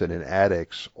basements and in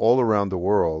attics all around the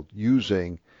world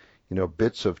using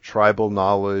bits of tribal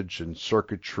knowledge and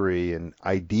circuitry and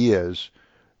ideas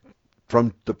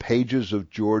from the pages of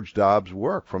George Dobbs'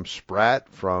 work, from Sprat,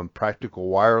 from Practical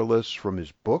Wireless, from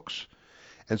his books.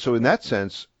 And so in that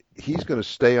sense, he's going to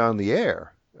stay on the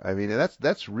air. I mean,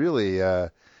 that's really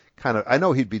kind of, I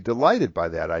know he'd be delighted by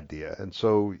that idea. And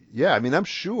so, yeah, I mean, I'm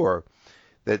sure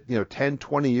that, 10,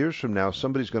 20 years from now,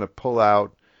 somebody's going to pull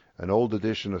out an old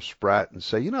edition of Sprat and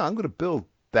say, I'm going to build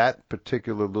that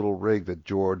particular little rig that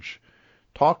George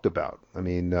talked about. I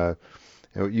mean,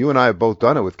 you and I have both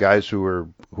done it with guys who are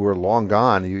long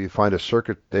gone. You find a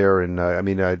circuit there in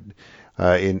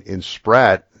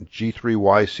Sprat.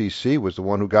 G3YCC was the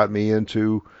one who got me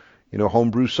into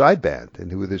homebrew sideband,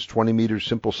 and with his 20 meter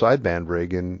simple sideband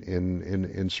rig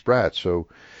in Sprat. So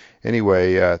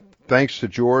anyway, thanks to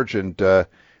George, and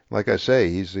like I say,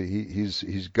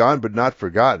 he's gone but not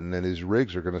forgotten, and his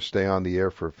rigs are going to stay on the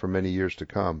air for many years to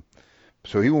come.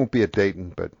 So he won't be at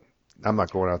Dayton, but I'm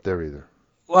not going out there either.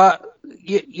 Well,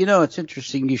 it's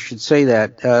interesting you should say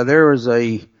that. There was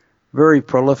a very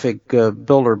prolific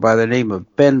builder by the name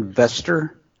of Ben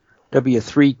Vester,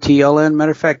 W3TLN.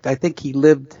 Matter of fact, I think he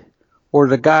lived, or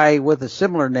the guy with a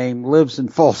similar name lives in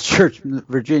Falls Church,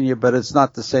 Virginia, but it's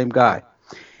not the same guy.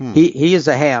 He is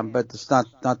a ham, but it's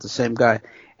not the same guy.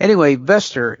 Anyway,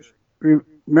 Vester,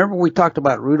 remember we talked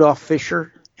about Rudolph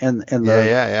Fisher and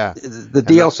the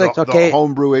DL6, okay, the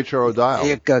homebrew HRO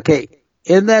dial. Okay,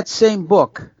 in that same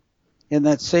book, in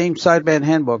that same sideband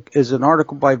handbook, is an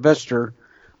article by Vester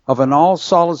of an all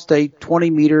solid state 20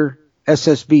 meter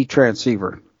SSB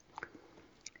transceiver,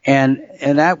 and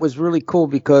that was really cool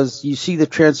because you see the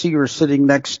transceiver sitting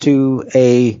next to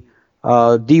a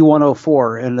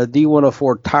D104, and the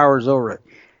D104 towers over it.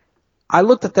 I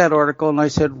looked at that article and I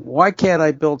said, why can't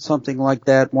I build something like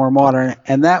that more modern?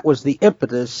 And that was the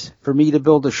impetus for me to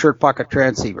build a shirt pocket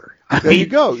transceiver. There you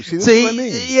go. See, this is what I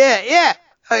mean. Yeah.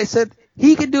 I said,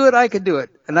 he can do it, I can do it.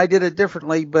 And I did it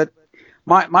differently, but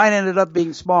mine ended up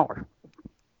being smaller.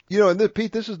 And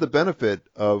Pete, this is the benefit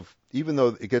of, even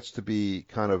though it gets to be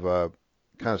kind of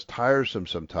tiresome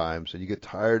sometimes, and you get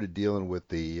tired of dealing with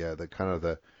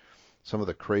some of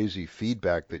the crazy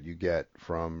feedback that you get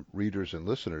from readers and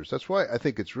listeners. That's why I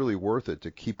think it's really worth it to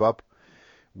keep up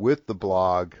with the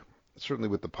blog, certainly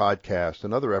with the podcast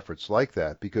and other efforts like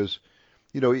that, because,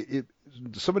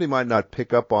 somebody might not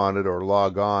pick up on it or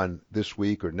log on this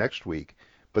week or next week,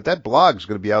 but that blog is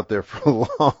going to be out there for a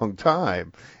long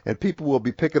time, and people will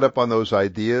be picking up on those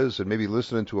ideas and maybe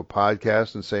listening to a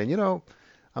podcast and saying,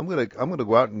 I'm going to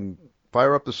go out and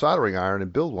fire up the soldering iron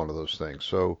and build one of those things.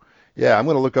 So, yeah, I'm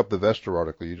going to look up the Vester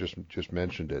article. You just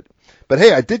mentioned it. But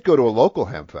hey, I did go to a local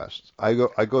Hamfest. I go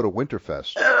to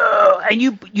Winterfest. And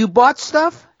you bought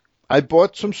stuff? I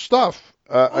bought some stuff.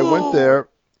 I went there.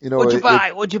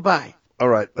 What'd you buy? All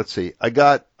right, let's see. I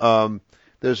got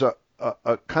there's a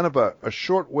kind of a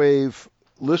shortwave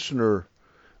listener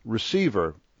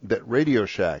receiver that Radio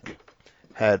Shack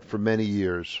had for many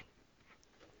years.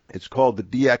 It's called the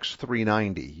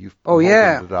DX390. You've opened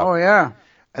it up. Oh yeah.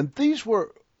 And these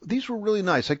were really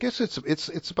nice. I guess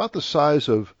it's about the size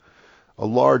of a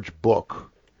large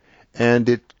book, and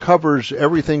it covers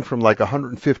everything from like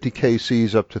 150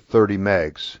 kcs up to 30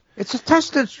 megs. It's a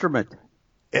test instrument.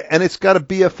 and it's got a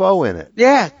BFO in it.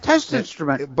 Yeah, test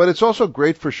instrument. But it's also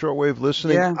great for shortwave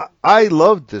listening. Yeah. I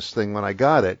loved this thing when I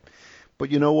got it,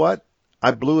 but you know what?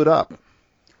 I blew it up.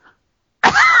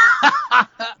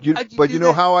 But you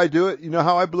know how I do it? You know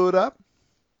how I blew it up?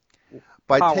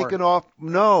 By Power.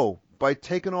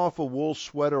 taking off a wool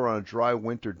sweater on a dry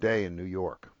winter day in New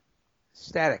York.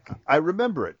 Static. I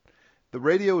remember it. The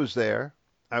radio was there.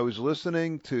 I was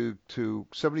listening to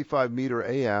 75 meter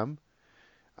AM.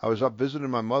 I was up visiting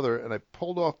my mother, and I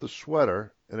pulled off the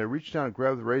sweater, and I reached down and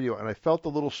grabbed the radio, and I felt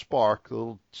the little spark, the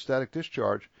little static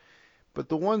discharge. But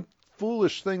the one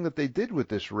foolish thing that they did with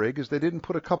this rig is they didn't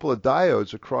put a couple of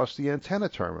diodes across the antenna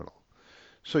terminal.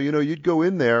 So, you'd go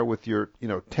in there with your,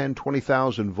 10,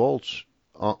 20,000 volts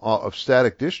of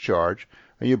static discharge,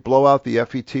 and you blow out the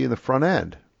FET in the front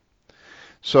end.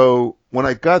 So when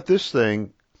I got this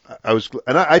thing,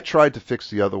 I tried to fix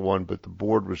the other one, but the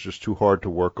board was just too hard to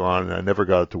work on, and I never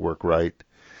got it to work right.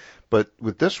 But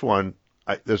with this one,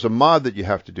 there's a mod that you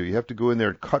have to do. You have to go in there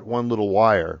and cut one little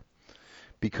wire,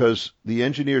 because the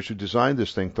engineers who designed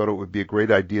this thing thought it would be a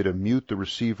great idea to mute the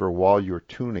receiver while you're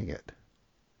tuning it.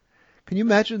 Can you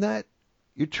imagine that?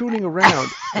 You're tuning around.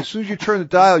 As soon as you turn the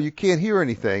dial, you can't hear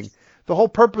anything. The whole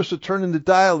purpose of turning the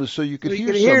dial is so you could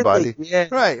hear somebody. Yeah.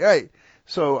 Right.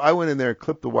 So I went in there and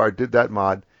clipped the wire, did that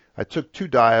mod. I took two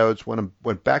diodes,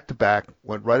 went back to back,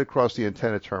 went right across the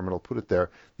antenna terminal, put it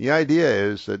there. The idea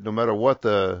is that no matter what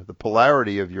the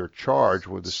polarity of your charge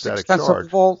with the static charge,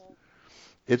 volt.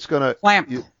 it's gonna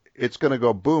Clamp. It's gonna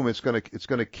go boom. It's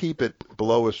gonna keep it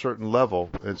below a certain level,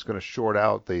 and it's gonna short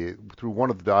out through one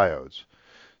of the diodes.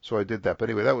 So I did that. But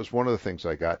anyway, that was one of the things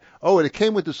I got. Oh, and it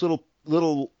came with this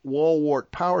little wall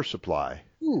wart power supply.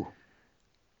 Ooh.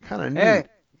 Kind of neat.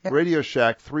 Yeah. Radio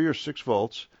Shack, 3 or 6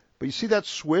 volts. But you see that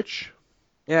switch?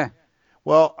 Yeah.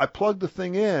 Well, I plugged the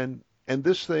thing in, and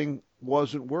this thing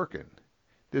wasn't working.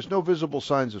 There's no visible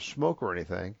signs of smoke or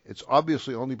anything. It's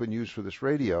obviously only been used for this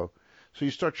radio. So you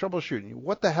start troubleshooting.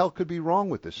 What the hell could be wrong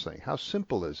with this thing? How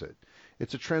simple is it?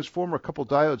 It's a transformer, a couple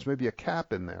diodes, maybe a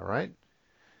cap in there, right?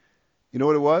 You know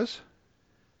what it was?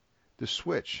 The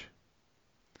switch.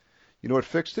 You know what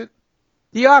fixed it?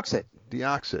 Deoxit.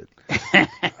 Deoxit.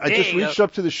 I just reached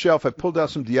up to the shelf. I pulled out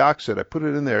some Deoxit. I put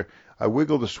it in there. I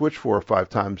wiggled the switch 4 or 5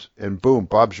 times, and boom,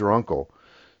 Bob's your uncle.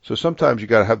 So sometimes you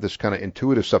got to have this kind of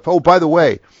intuitive stuff. Oh, by the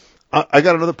way, I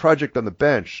got another project on the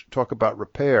bench. Talk about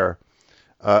repair.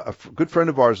 A good friend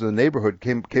of ours in the neighborhood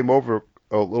came over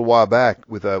a little while back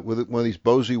with one of these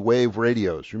Bose Wave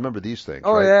radios. Remember these things?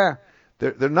 Oh, right? yeah.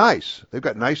 They're nice. They've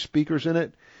got nice speakers in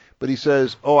it. But he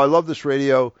says, "Oh, I love this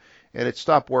radio, and it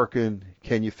stopped working.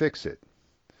 Can you fix it?"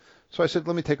 So I said,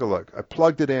 "Let me take a look." I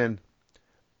plugged it in.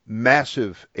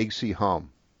 Massive AC hum.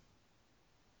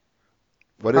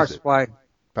 What Power is it? supply.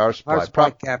 Power supply. Power supply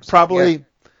caps.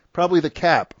 Probably the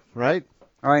cap, right?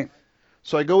 All right.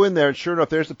 So I go in there, and sure enough,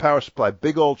 there's the power supply,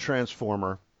 big old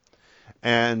transformer,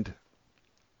 and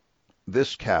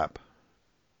this cap,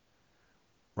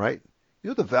 right? You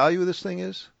know what the value of this thing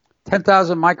is?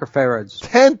 10,000 microfarads.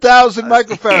 10,000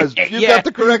 microfarads. You got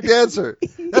the correct answer.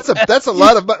 That's a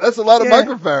lot of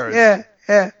microfarads.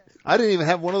 Yeah. I didn't even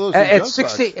have one of those.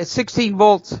 It's 16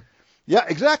 volts. Yeah,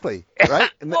 exactly. Right.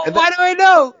 Why do I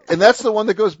know? And that's the one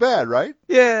that goes bad, right?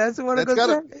 Yeah, that's the one that goes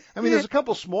bad. There's a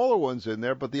couple smaller ones in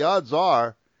there, but the odds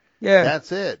are,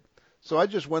 that's it. So I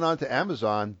just went on to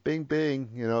Amazon. Bing,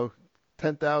 bing.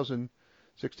 10,000,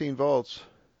 16 volts.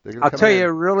 I'll tell you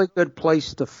a really good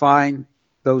place to find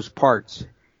those parts.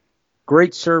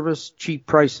 Great service, cheap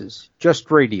prices.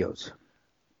 Just Radios.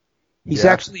 He's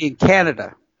actually in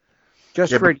Canada.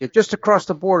 Radio, just across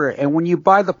the border. And when you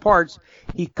buy the parts,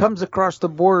 he comes across the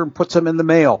border and puts them in the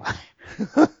mail.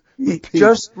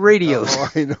 Just Radios.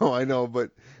 Oh, I know, but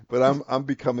I'm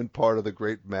becoming part of the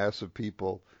great mass of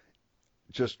people.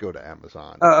 Just go to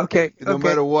Amazon. Okay. No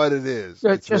matter what it is.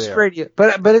 It's just there. Radio.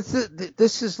 But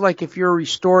this is like if you're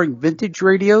restoring vintage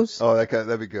radios. Oh,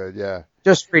 that'd be good, yeah.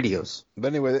 Just Radios. But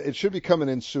anyway, it should be coming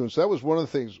in soon. So that was one of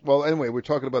the things. Well, anyway, we're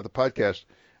talking about the podcast,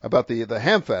 about the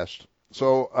Hamfest.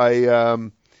 So I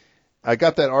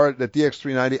got that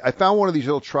DX390. I found one of these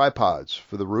little tripods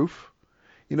for the roof.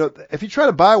 If you try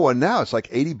to buy one now, it's like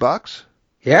 $80.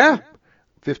 Yeah.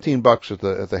 $15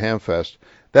 at the Hamfest.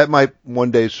 That might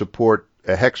one day support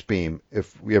a hex beam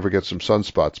if we ever get some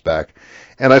sunspots back.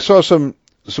 And I saw some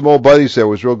old buddies there. It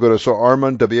was real good. I saw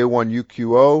Armand,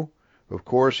 WA1UQO. Of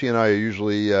course, he and I are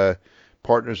usually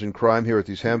partners in crime here at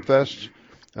these Hamfests.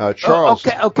 Charles.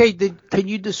 Okay. Can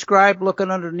you describe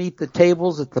looking underneath the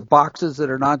tables at the boxes that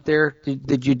are not there?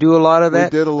 Did you do a lot of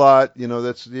that? We did a lot.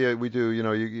 We do. You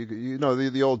know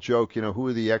the old joke. Who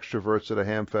are the extroverts at a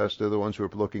ham fest? They're the ones who are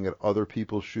looking at other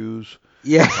people's shoes.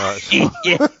 Yeah.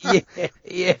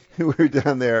 Yeah. We were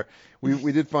down there.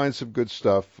 We did find some good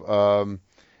stuff.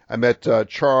 I met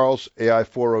Charles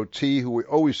AI40T, who we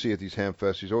always see at these ham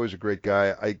fests. He's always a great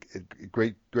guy,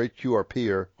 great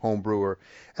QRPer, home brewer,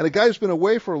 and a guy who's been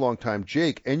away for a long time,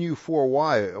 Jake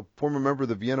NU4Y, a former member of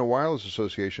the Vienna Wireless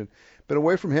Association, been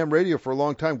away from ham radio for a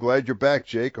long time. Glad you're back,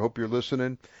 Jake. I hope you're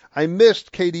listening. I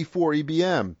missed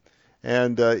KD4EBM,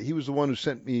 and he was the one who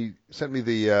sent me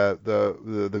the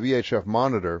VHF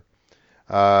monitor.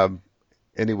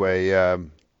 Anyway,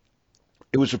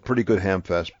 it was a pretty good ham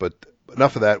fest, but.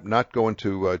 Enough of that. Not going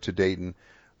to Dayton.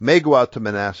 May go out to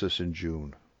Manassas in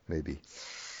June, maybe.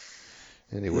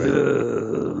 Anyway,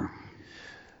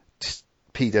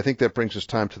 Pete, I think that brings us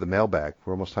time to the mailbag.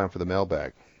 We're almost time for the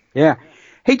mailbag. Yeah.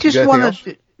 Hey, just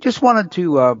wanted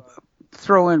to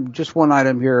throw in just one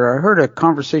item here. I heard a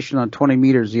conversation on 20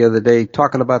 meters the other day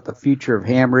talking about the future of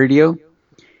ham radio,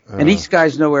 and these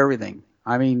guys know everything.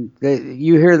 I mean,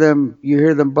 you hear them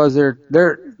buzz.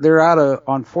 They're out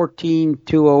on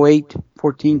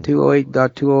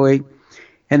 14.208.208,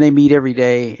 and they meet every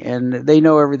day, and they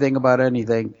know everything about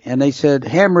anything. And they said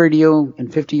ham radio in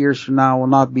 50 years from now will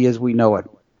not be as we know it.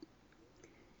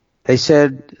 They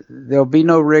said there'll be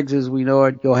no rigs as we know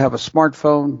it. You'll have a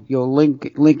smartphone. You'll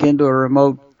link into a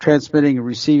remote transmitting and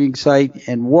receiving site,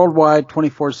 and worldwide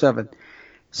 24/7.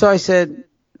 So I said.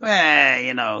 Who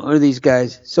are these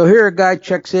guys? So here a guy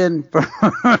checks in.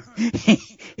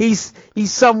 He's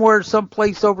somewhere,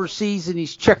 someplace overseas, and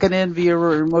he's checking in via a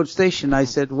remote station. I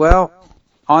said, well,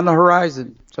 on the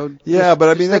horizon. So yeah, but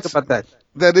I mean, think about that.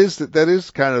 That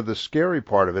is kind of the scary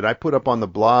part of it. I put up on the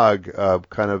blog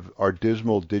kind of our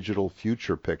dismal digital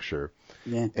future picture,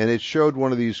 and it showed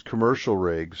one of these commercial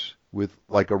rigs with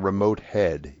like a remote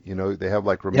head. They have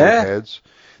like remote heads.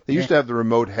 They used to have the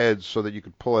remote heads so that you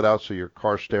could pull it out so your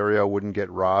car stereo wouldn't get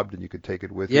robbed and you could take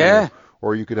it with you.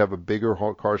 Or you could have a bigger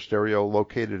car stereo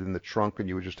located in the trunk and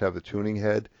you would just have the tuning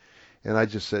head. And I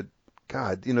just said,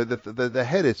 God, the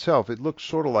head itself, it looks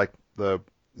sort of like the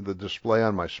display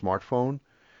on my smartphone.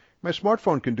 My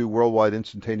smartphone can do worldwide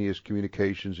instantaneous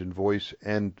communications in voice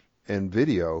and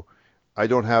video. I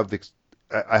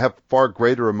have far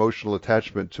greater emotional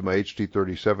attachment to my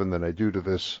HT37 than I do to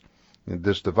this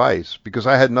device because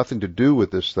I had nothing to do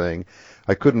with this thing.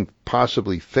 I couldn't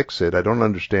possibly fix it. I don't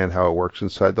understand how it works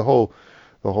inside the whole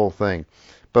thing.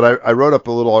 But I wrote up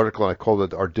a little article and I called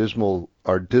it our dismal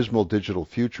digital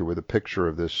future with a picture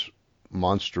of this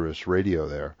monstrous radio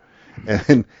there.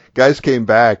 And guys came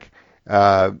back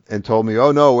and told me,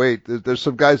 oh no, wait, there's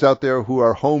some guys out there who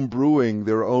are home brewing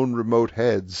their own remote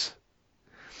heads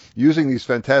using these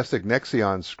fantastic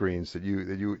Nexion screens that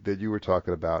you were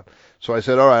talking about. So I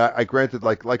said, all right, I granted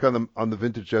like on the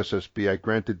vintage SSB, I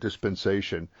granted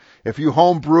dispensation. If you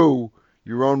home brew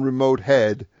your own remote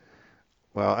head,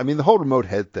 well, I mean the whole remote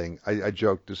head thing, I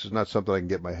joked, this is not something I can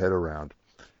get my head around.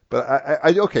 But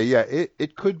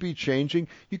it could be changing.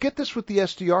 You get this with the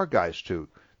SDR guys too.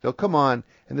 They'll come on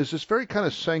and there's this very kind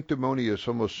of sanctimonious,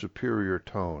 almost superior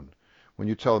tone when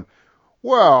you tell them,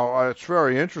 well, it's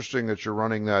very interesting that you're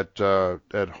running that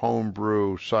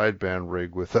homebrew sideband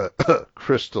rig with a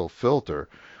crystal filter,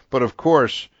 but of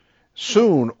course,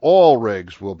 soon all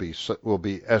rigs will be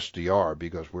SDR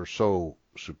because we're so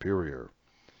superior.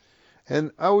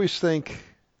 And I always think,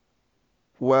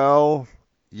 well,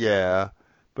 yeah,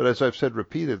 but as I've said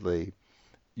repeatedly,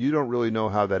 you don't really know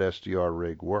how that SDR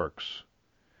rig works.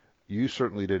 You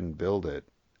certainly didn't build it.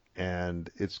 And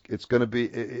it's going to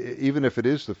be, even if it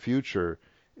is the future,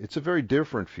 it's a very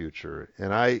different future. And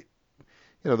one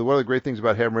of the great things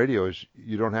about ham radio is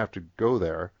you don't have to go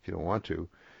there if you don't want to.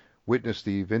 Witness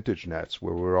the vintage nets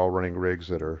where we're all running rigs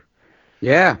that are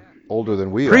older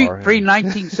than we are.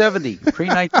 Pre-1970.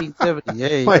 Pre-1970.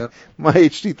 Yeah. My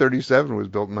HT37 was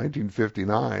built in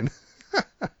 1959.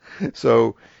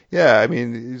 So, yeah, I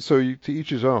mean, to each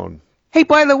his own. Hey,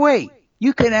 by the way,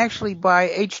 you can actually buy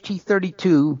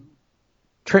HT32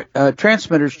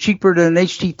 transmitters cheaper than an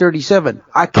HT37.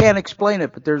 I can't explain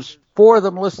it, but there's 4 of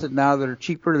them listed now that are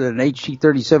cheaper than an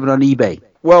HT37 on eBay.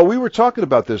 Well, we were talking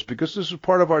about this because this is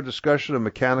part of our discussion of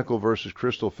mechanical versus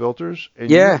crystal filters, and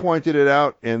you pointed it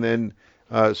out, and then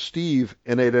Steve,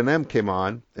 N8NM, came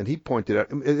on, and he pointed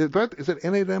out, is it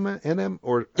N8NM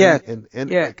or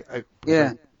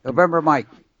November Mike.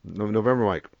 November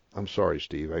Mike. I'm sorry,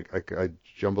 Steve. I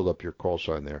jumbled up your call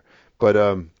sign there. But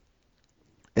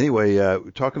anyway,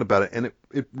 we're talking about it, and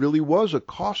it really was a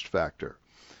cost factor.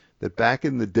 that back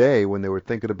in the day when they were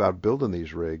thinking about building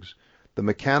these rigs, the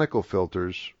mechanical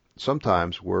filters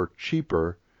sometimes were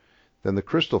cheaper than the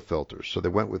crystal filters. So they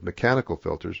went with mechanical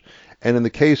filters. And in the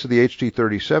case of the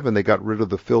HT37, they got rid of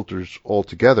the filters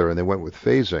altogether and they went with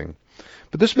phasing.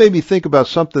 But this made me think about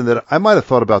something that I might have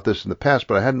thought about this in the past,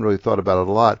 but I hadn't really thought about it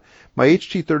a lot. My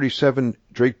HT37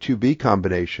 Drake 2B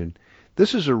combination,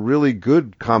 this is a really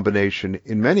good combination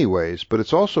in many ways, but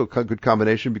it's also a good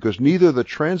combination because neither the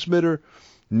transmitter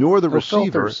nor the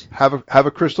receiver have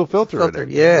a crystal filter in it.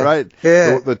 Yeah. Right?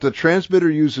 Yeah. The transmitter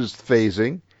uses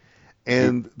phasing,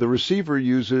 and the receiver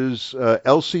uses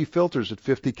LC filters at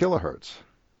 50 kilohertz.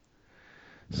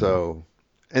 So,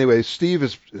 anyway, Steve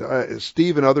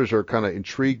and others are kind of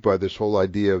intrigued by this whole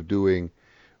idea of doing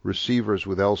receivers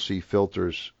with LC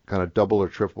filters, kind of double or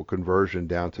triple conversion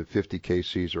down to 50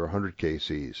 kcs or 100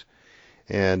 kcs.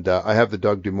 And I have the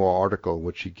Doug DeMoor article in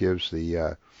which he gives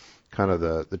the kind of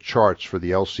the charts for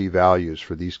the LC values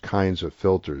for these kinds of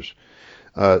filters.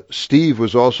 Steve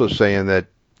was also saying that,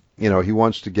 you know, he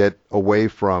wants to get away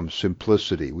from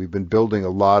simplicity. We've been building a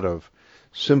lot of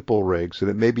simple rigs,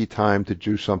 and it may be time to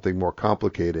do something more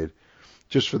complicated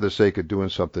just for the sake of doing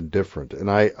something different. And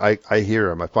I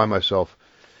hear him. I find myself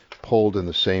pulled in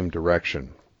the same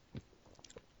direction.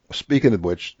 Speaking of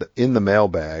which, in the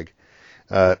mailbag,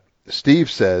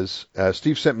 Steve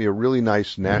sent me a really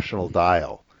nice national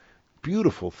dial.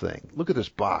 Beautiful thing. Look at this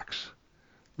box.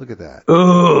 Look at that.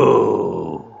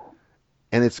 Oh.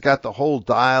 And it's got the whole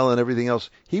dial and everything else.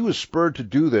 He was spurred to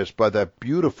do this by that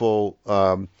beautiful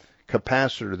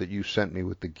capacitor that you sent me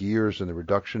with the gears and the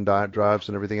reduction drives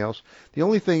and everything else. The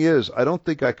only thing is, I don't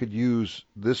think I could use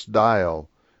this dial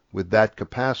with that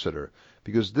capacitor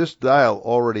because this dial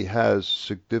already has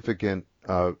significant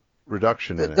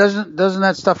reduction in it. Doesn't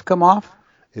that stuff come off?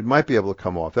 It might be able to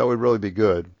come off. That would really be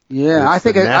good. Yeah, I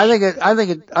think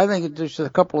it. There's a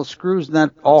couple of screws and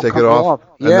that all take come it off.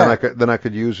 Yeah, and then I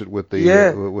could use it with the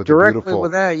with directly the beautiful,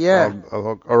 with that. Yeah.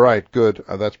 All right, good.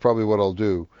 That's probably what I'll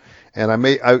do. And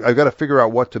I've got to figure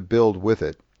out what to build with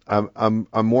it. I'm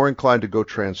more inclined to go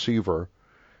transceiver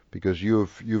because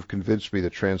you've convinced me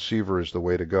that transceiver is the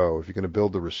way to go. If you're going to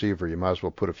build the receiver, you might as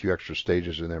well put a few extra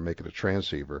stages in there, and make it a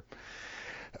transceiver.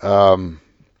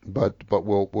 But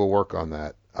we'll work on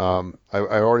that. I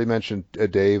already mentioned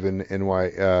Dave in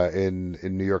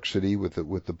New York City with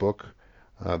the book,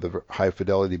 the High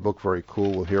Fidelity book. Very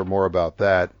cool. We'll hear more about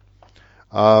that.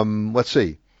 Let's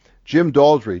see. Jim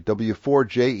Daldry,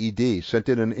 W4JED, sent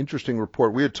in an interesting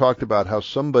report. We had talked about how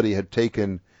somebody had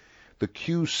taken the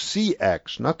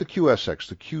QCX, not the QSX,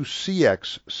 the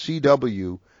QCX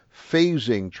CW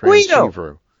phasing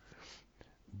transceiver.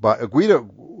 But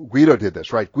Guido did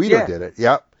this, right? Guido did it.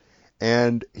 Yep.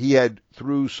 And he had,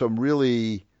 through some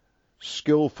really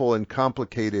skillful and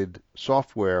complicated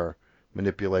software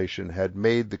manipulation, had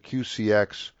made the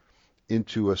QCX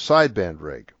into a sideband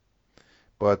rig.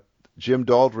 But Jim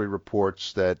Daldry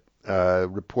reports that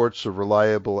reports of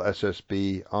reliable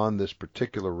SSB on this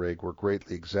particular rig were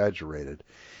greatly exaggerated.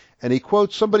 And he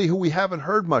quotes somebody who we haven't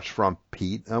heard much from,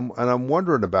 Pete, and I'm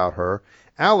wondering about her,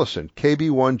 Allison,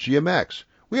 KB1GMX.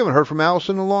 We haven't heard from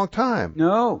Allison in a long time.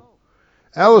 No.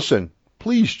 Allison,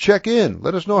 please check in.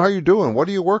 Let us know how you're doing. What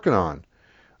are you working on?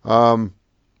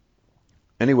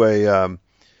 Anyway,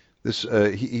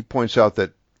 he points out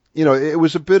that, you know, it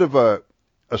was a bit of a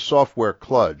software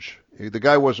kludge. The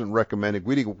guy wasn't recommending,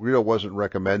 Guido wasn't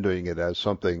recommending it as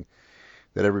something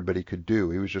that everybody could do.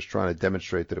 He was just trying to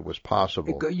demonstrate that it was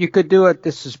possible. You could do it.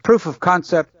 This is proof of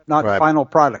concept, not final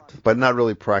product. But not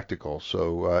really practical.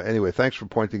 So anyway, thanks for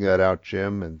pointing that out,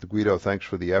 Jim. And Guido, thanks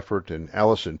for the effort. And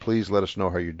Allison, please let us know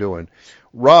how you're doing.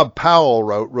 Rob Powell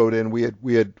wrote in. We had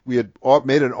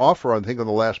made an offer, I think, on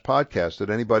the last podcast that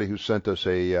anybody who sent us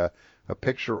a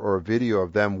picture or a video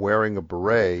of them wearing a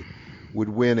beret would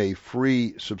win a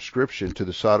free subscription to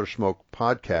the Solder Smoke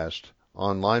podcast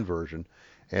online version.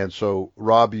 And so,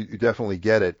 Rob, you definitely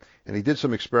get it. And he did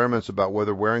some experiments about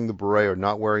whether wearing the beret or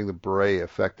not wearing the beret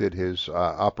affected his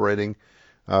operating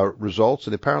results.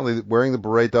 And apparently wearing the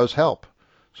beret does help.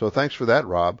 So thanks for that,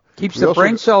 Rob. Keeps the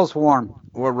brain cells warm.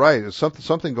 Well, right. There's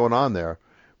something going on there.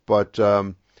 But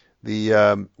we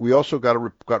also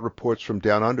got reports from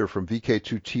down under from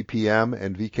VK2TPM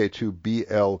and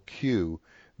VK2BLQ.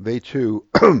 They, too,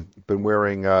 been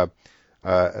wearing the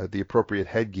appropriate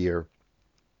headgear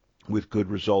with good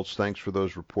results. Thanks for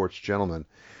those reports, gentlemen.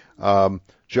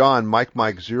 John,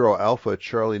 Mike 0 Alpha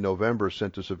Charlie November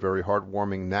sent us a very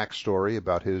heartwarming knack story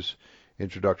about his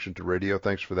introduction to radio.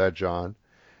 Thanks for that, John.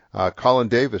 Colin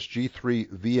Davis,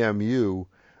 G3VMU,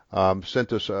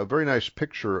 sent us a very nice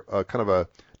picture, kind of a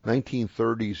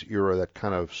 1930s era, that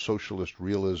kind of socialist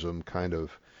realism kind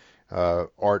of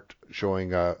art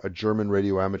showing a German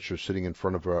radio amateur sitting in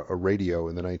front of a radio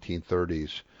in the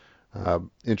 1930s.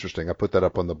 Interesting. I put that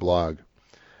up on the blog.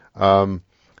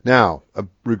 Now,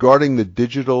 regarding the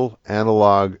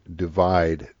digital-analog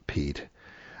divide, Pete,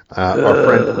 our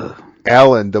friend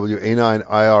Alan,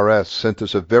 WA9IRS, sent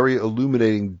us a very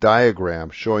illuminating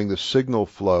diagram showing the signal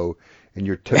flow in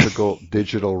your typical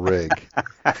digital rig.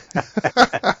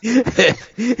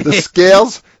 The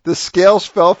scales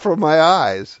fell from my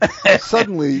eyes.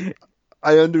 Suddenly,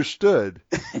 I understood.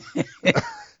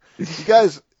 You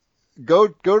guys, go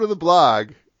to the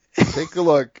blog, take a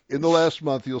look. In the last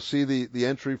month, you'll see the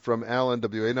entry from Alan,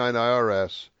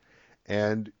 WA9IRS,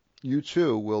 and you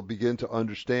too will begin to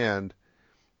understand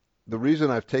the reason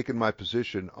I've taken my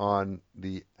position on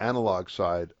the analog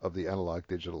side of the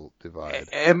analog-digital divide.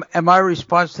 And my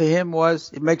response to him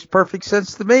was, it makes perfect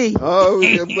sense to me. Oh,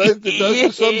 it does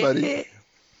to somebody.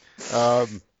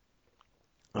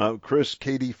 Chris,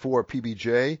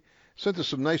 KD4PBJ, sent us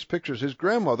some nice pictures. His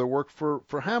grandmother worked for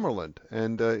Hammarlund,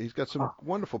 and he's got some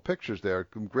wonderful pictures there,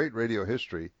 some great radio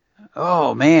history.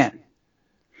 Oh, man.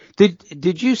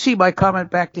 Did you see my comment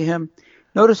back to him?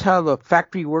 Notice how the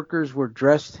factory workers were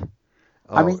dressed.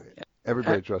 Oh, I mean,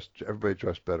 everybody dressed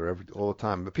better all the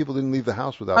time. But people didn't leave the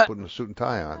house without putting a suit and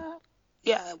tie on.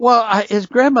 Yeah, well, his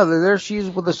grandmother there, she's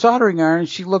with a soldering iron.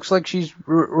 She looks like she's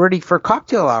ready for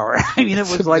cocktail hour. I mean, it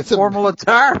was like formal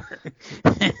attire.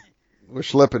 We're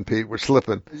slipping, Pete. We're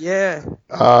slipping. Yeah.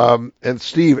 And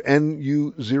Steve,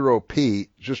 NU0P,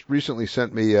 just recently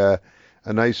sent me a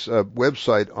nice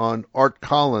website on Art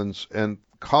Collins and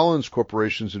Collins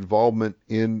Corporation's involvement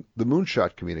in the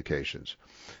moonshot communications.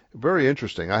 Very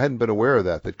interesting. I hadn't been aware of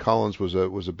that Collins was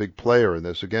a big player in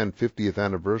this. Again, 50th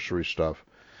anniversary stuff.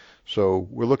 So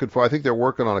we're looking for, I think they're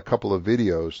working on a couple of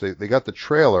videos. They got the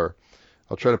trailer.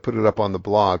 I'll try to put it up on the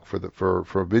blog for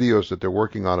videos that they're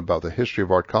working on about the history of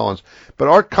Art Collins. But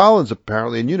Art Collins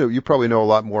apparently, and you probably know a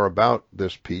lot more about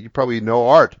this, Pete. You probably know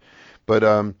Art,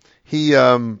 but he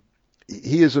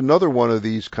is another one of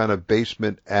these kind of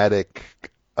basement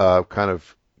attic kind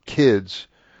of kids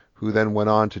who then went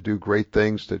on to do great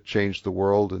things that changed the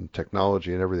world and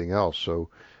technology and everything else. So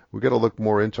we've got to look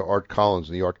more into Art Collins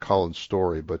and the Art Collins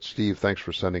story. But Steve, thanks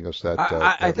for sending us that.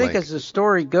 I think as the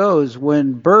story goes,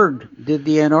 when Byrd did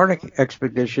the Antarctic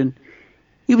expedition,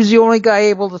 he was the only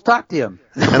guy able to talk to him.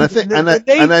 And I think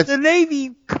the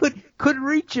Navy couldn't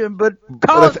reach him, but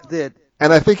Collins did.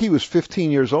 And I think he was 15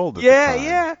 years old at the time.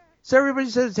 Yeah. So everybody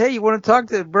says, hey, you want to talk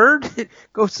to Byrd?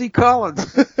 Go see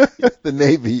Collins. The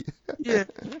Navy. Yeah.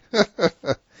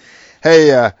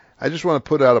 Hey, I just want to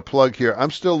put out a plug here.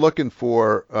 I'm still looking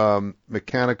for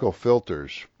mechanical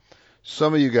filters.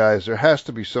 Some of you guys, there has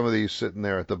to be some of these sitting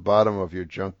there at the bottom of your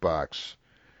junk box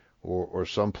or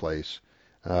someplace.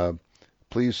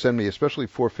 Please send me, especially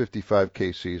 455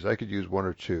 KCs. I could use one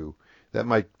or two. That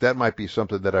might be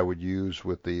something that I would use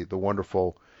with the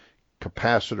wonderful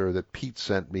capacitor that Pete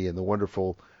sent me and the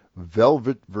wonderful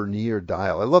velvet vernier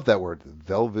dial. I love that word,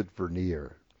 velvet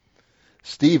vernier.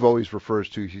 Steve always refers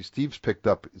to, Steve's picked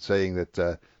up saying that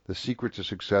the secret to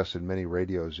success in many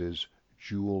radios is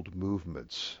jeweled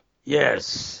movements.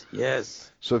 Yes.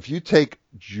 So if you take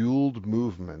jeweled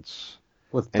movements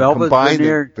with and combine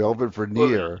the velvet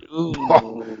vernier,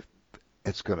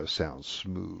 it's going to sound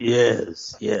smooth.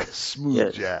 Yes.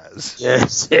 Smooth jazz.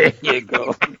 Yes, there you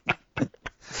go.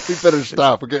 We better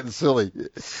stop. We're getting silly.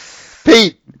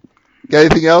 Pete, got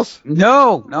anything else?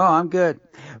 No, I'm good.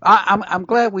 I'm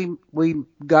glad we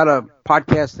got a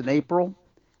podcast in April.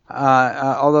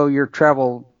 Although your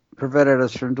travel prevented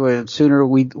us from doing it sooner,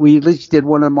 we at least did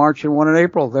one in March and one in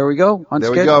April. There we go.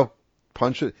 There we go.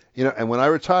 Punch it. And when I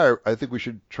retire, I think we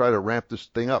should try to ramp this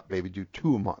thing up. Maybe do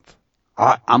 2 a month.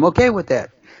 I'm okay with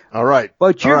that. All right.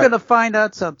 But you're going to find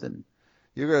out something.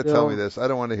 You're going to tell me this. I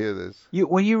don't want to hear this.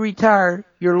 When you retire,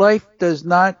 your life does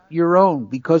not your own,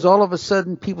 because all of a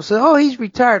sudden people say, "Oh, he's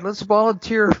retired. Let's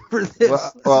volunteer for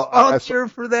this. Volunteer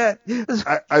for that."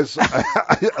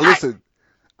 Listen.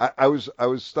 I was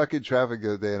stuck in traffic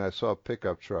the other day and I saw a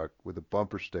pickup truck with a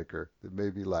bumper sticker that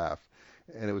made me laugh,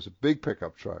 and it was a big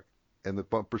pickup truck, and the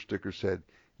bumper sticker said,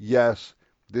 "Yes,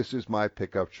 this is my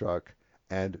pickup truck.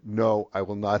 And no, I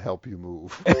will not help you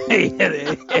move." There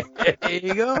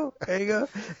you go.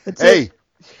 That's hey,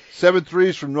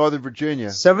 7-3s from Northern Virginia.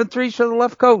 7-3s from the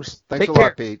left coast. Thanks a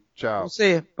lot, Pete. Ciao. We'll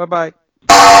see you. Bye-bye.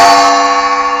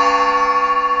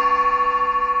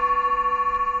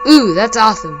 Ooh, that's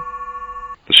awesome.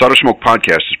 The Solder Smoke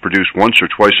Podcast is produced once or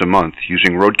twice a month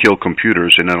using roadkill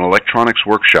computers in an electronics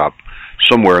workshop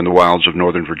somewhere in the wilds of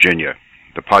Northern Virginia.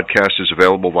 The podcast is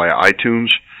available via iTunes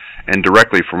and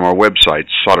directly from our website,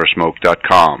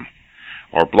 soldersmoke.com.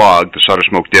 Our blog, the Solder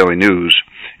Smoke Daily News,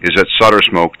 is at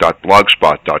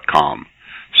soldersmoke.blogspot.com.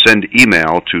 Send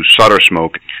email to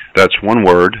soldersmoke, that's one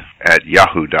word, at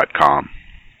yahoo.com.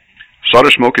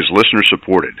 Solder Smoke is listener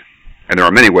supported, and there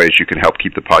are many ways you can help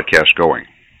keep the podcast going.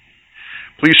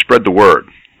 Please spread the word.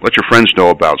 Let your friends know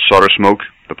about Solder Smoke,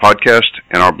 the podcast,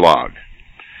 and our blog.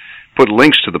 Put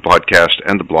links to the podcast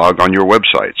and the blog on your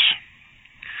websites.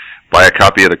 Buy a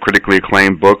copy of the critically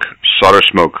acclaimed book, Solder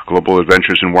Smoke, Global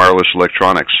Adventures in Wireless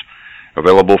Electronics,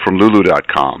 available from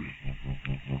Lulu.com.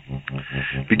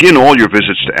 Begin all your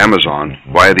visits to Amazon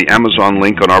via the Amazon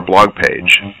link on our blog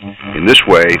page. In this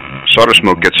way, Solder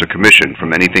Smoke gets a commission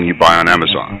from anything you buy on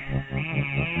Amazon.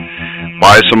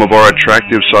 Buy some of our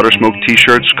attractive Solder Smoke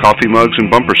t-shirts, coffee mugs, and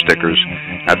bumper stickers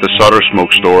at the Solder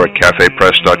Smoke store at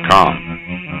cafepress.com.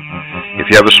 If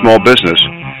you have a small business,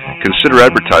 consider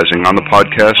advertising on the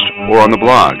podcast or on the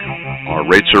blog. Our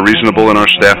rates are reasonable and our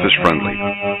staff is friendly.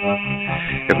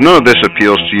 If none of this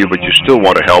appeals to you but you still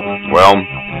want to help, well,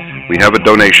 we have a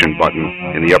donation button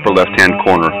in the upper left-hand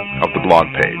corner of the blog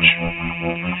page.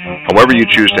 However you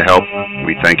choose to help,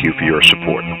 we thank you for your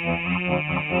support.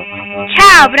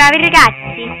 Ciao, bravi ragazzi!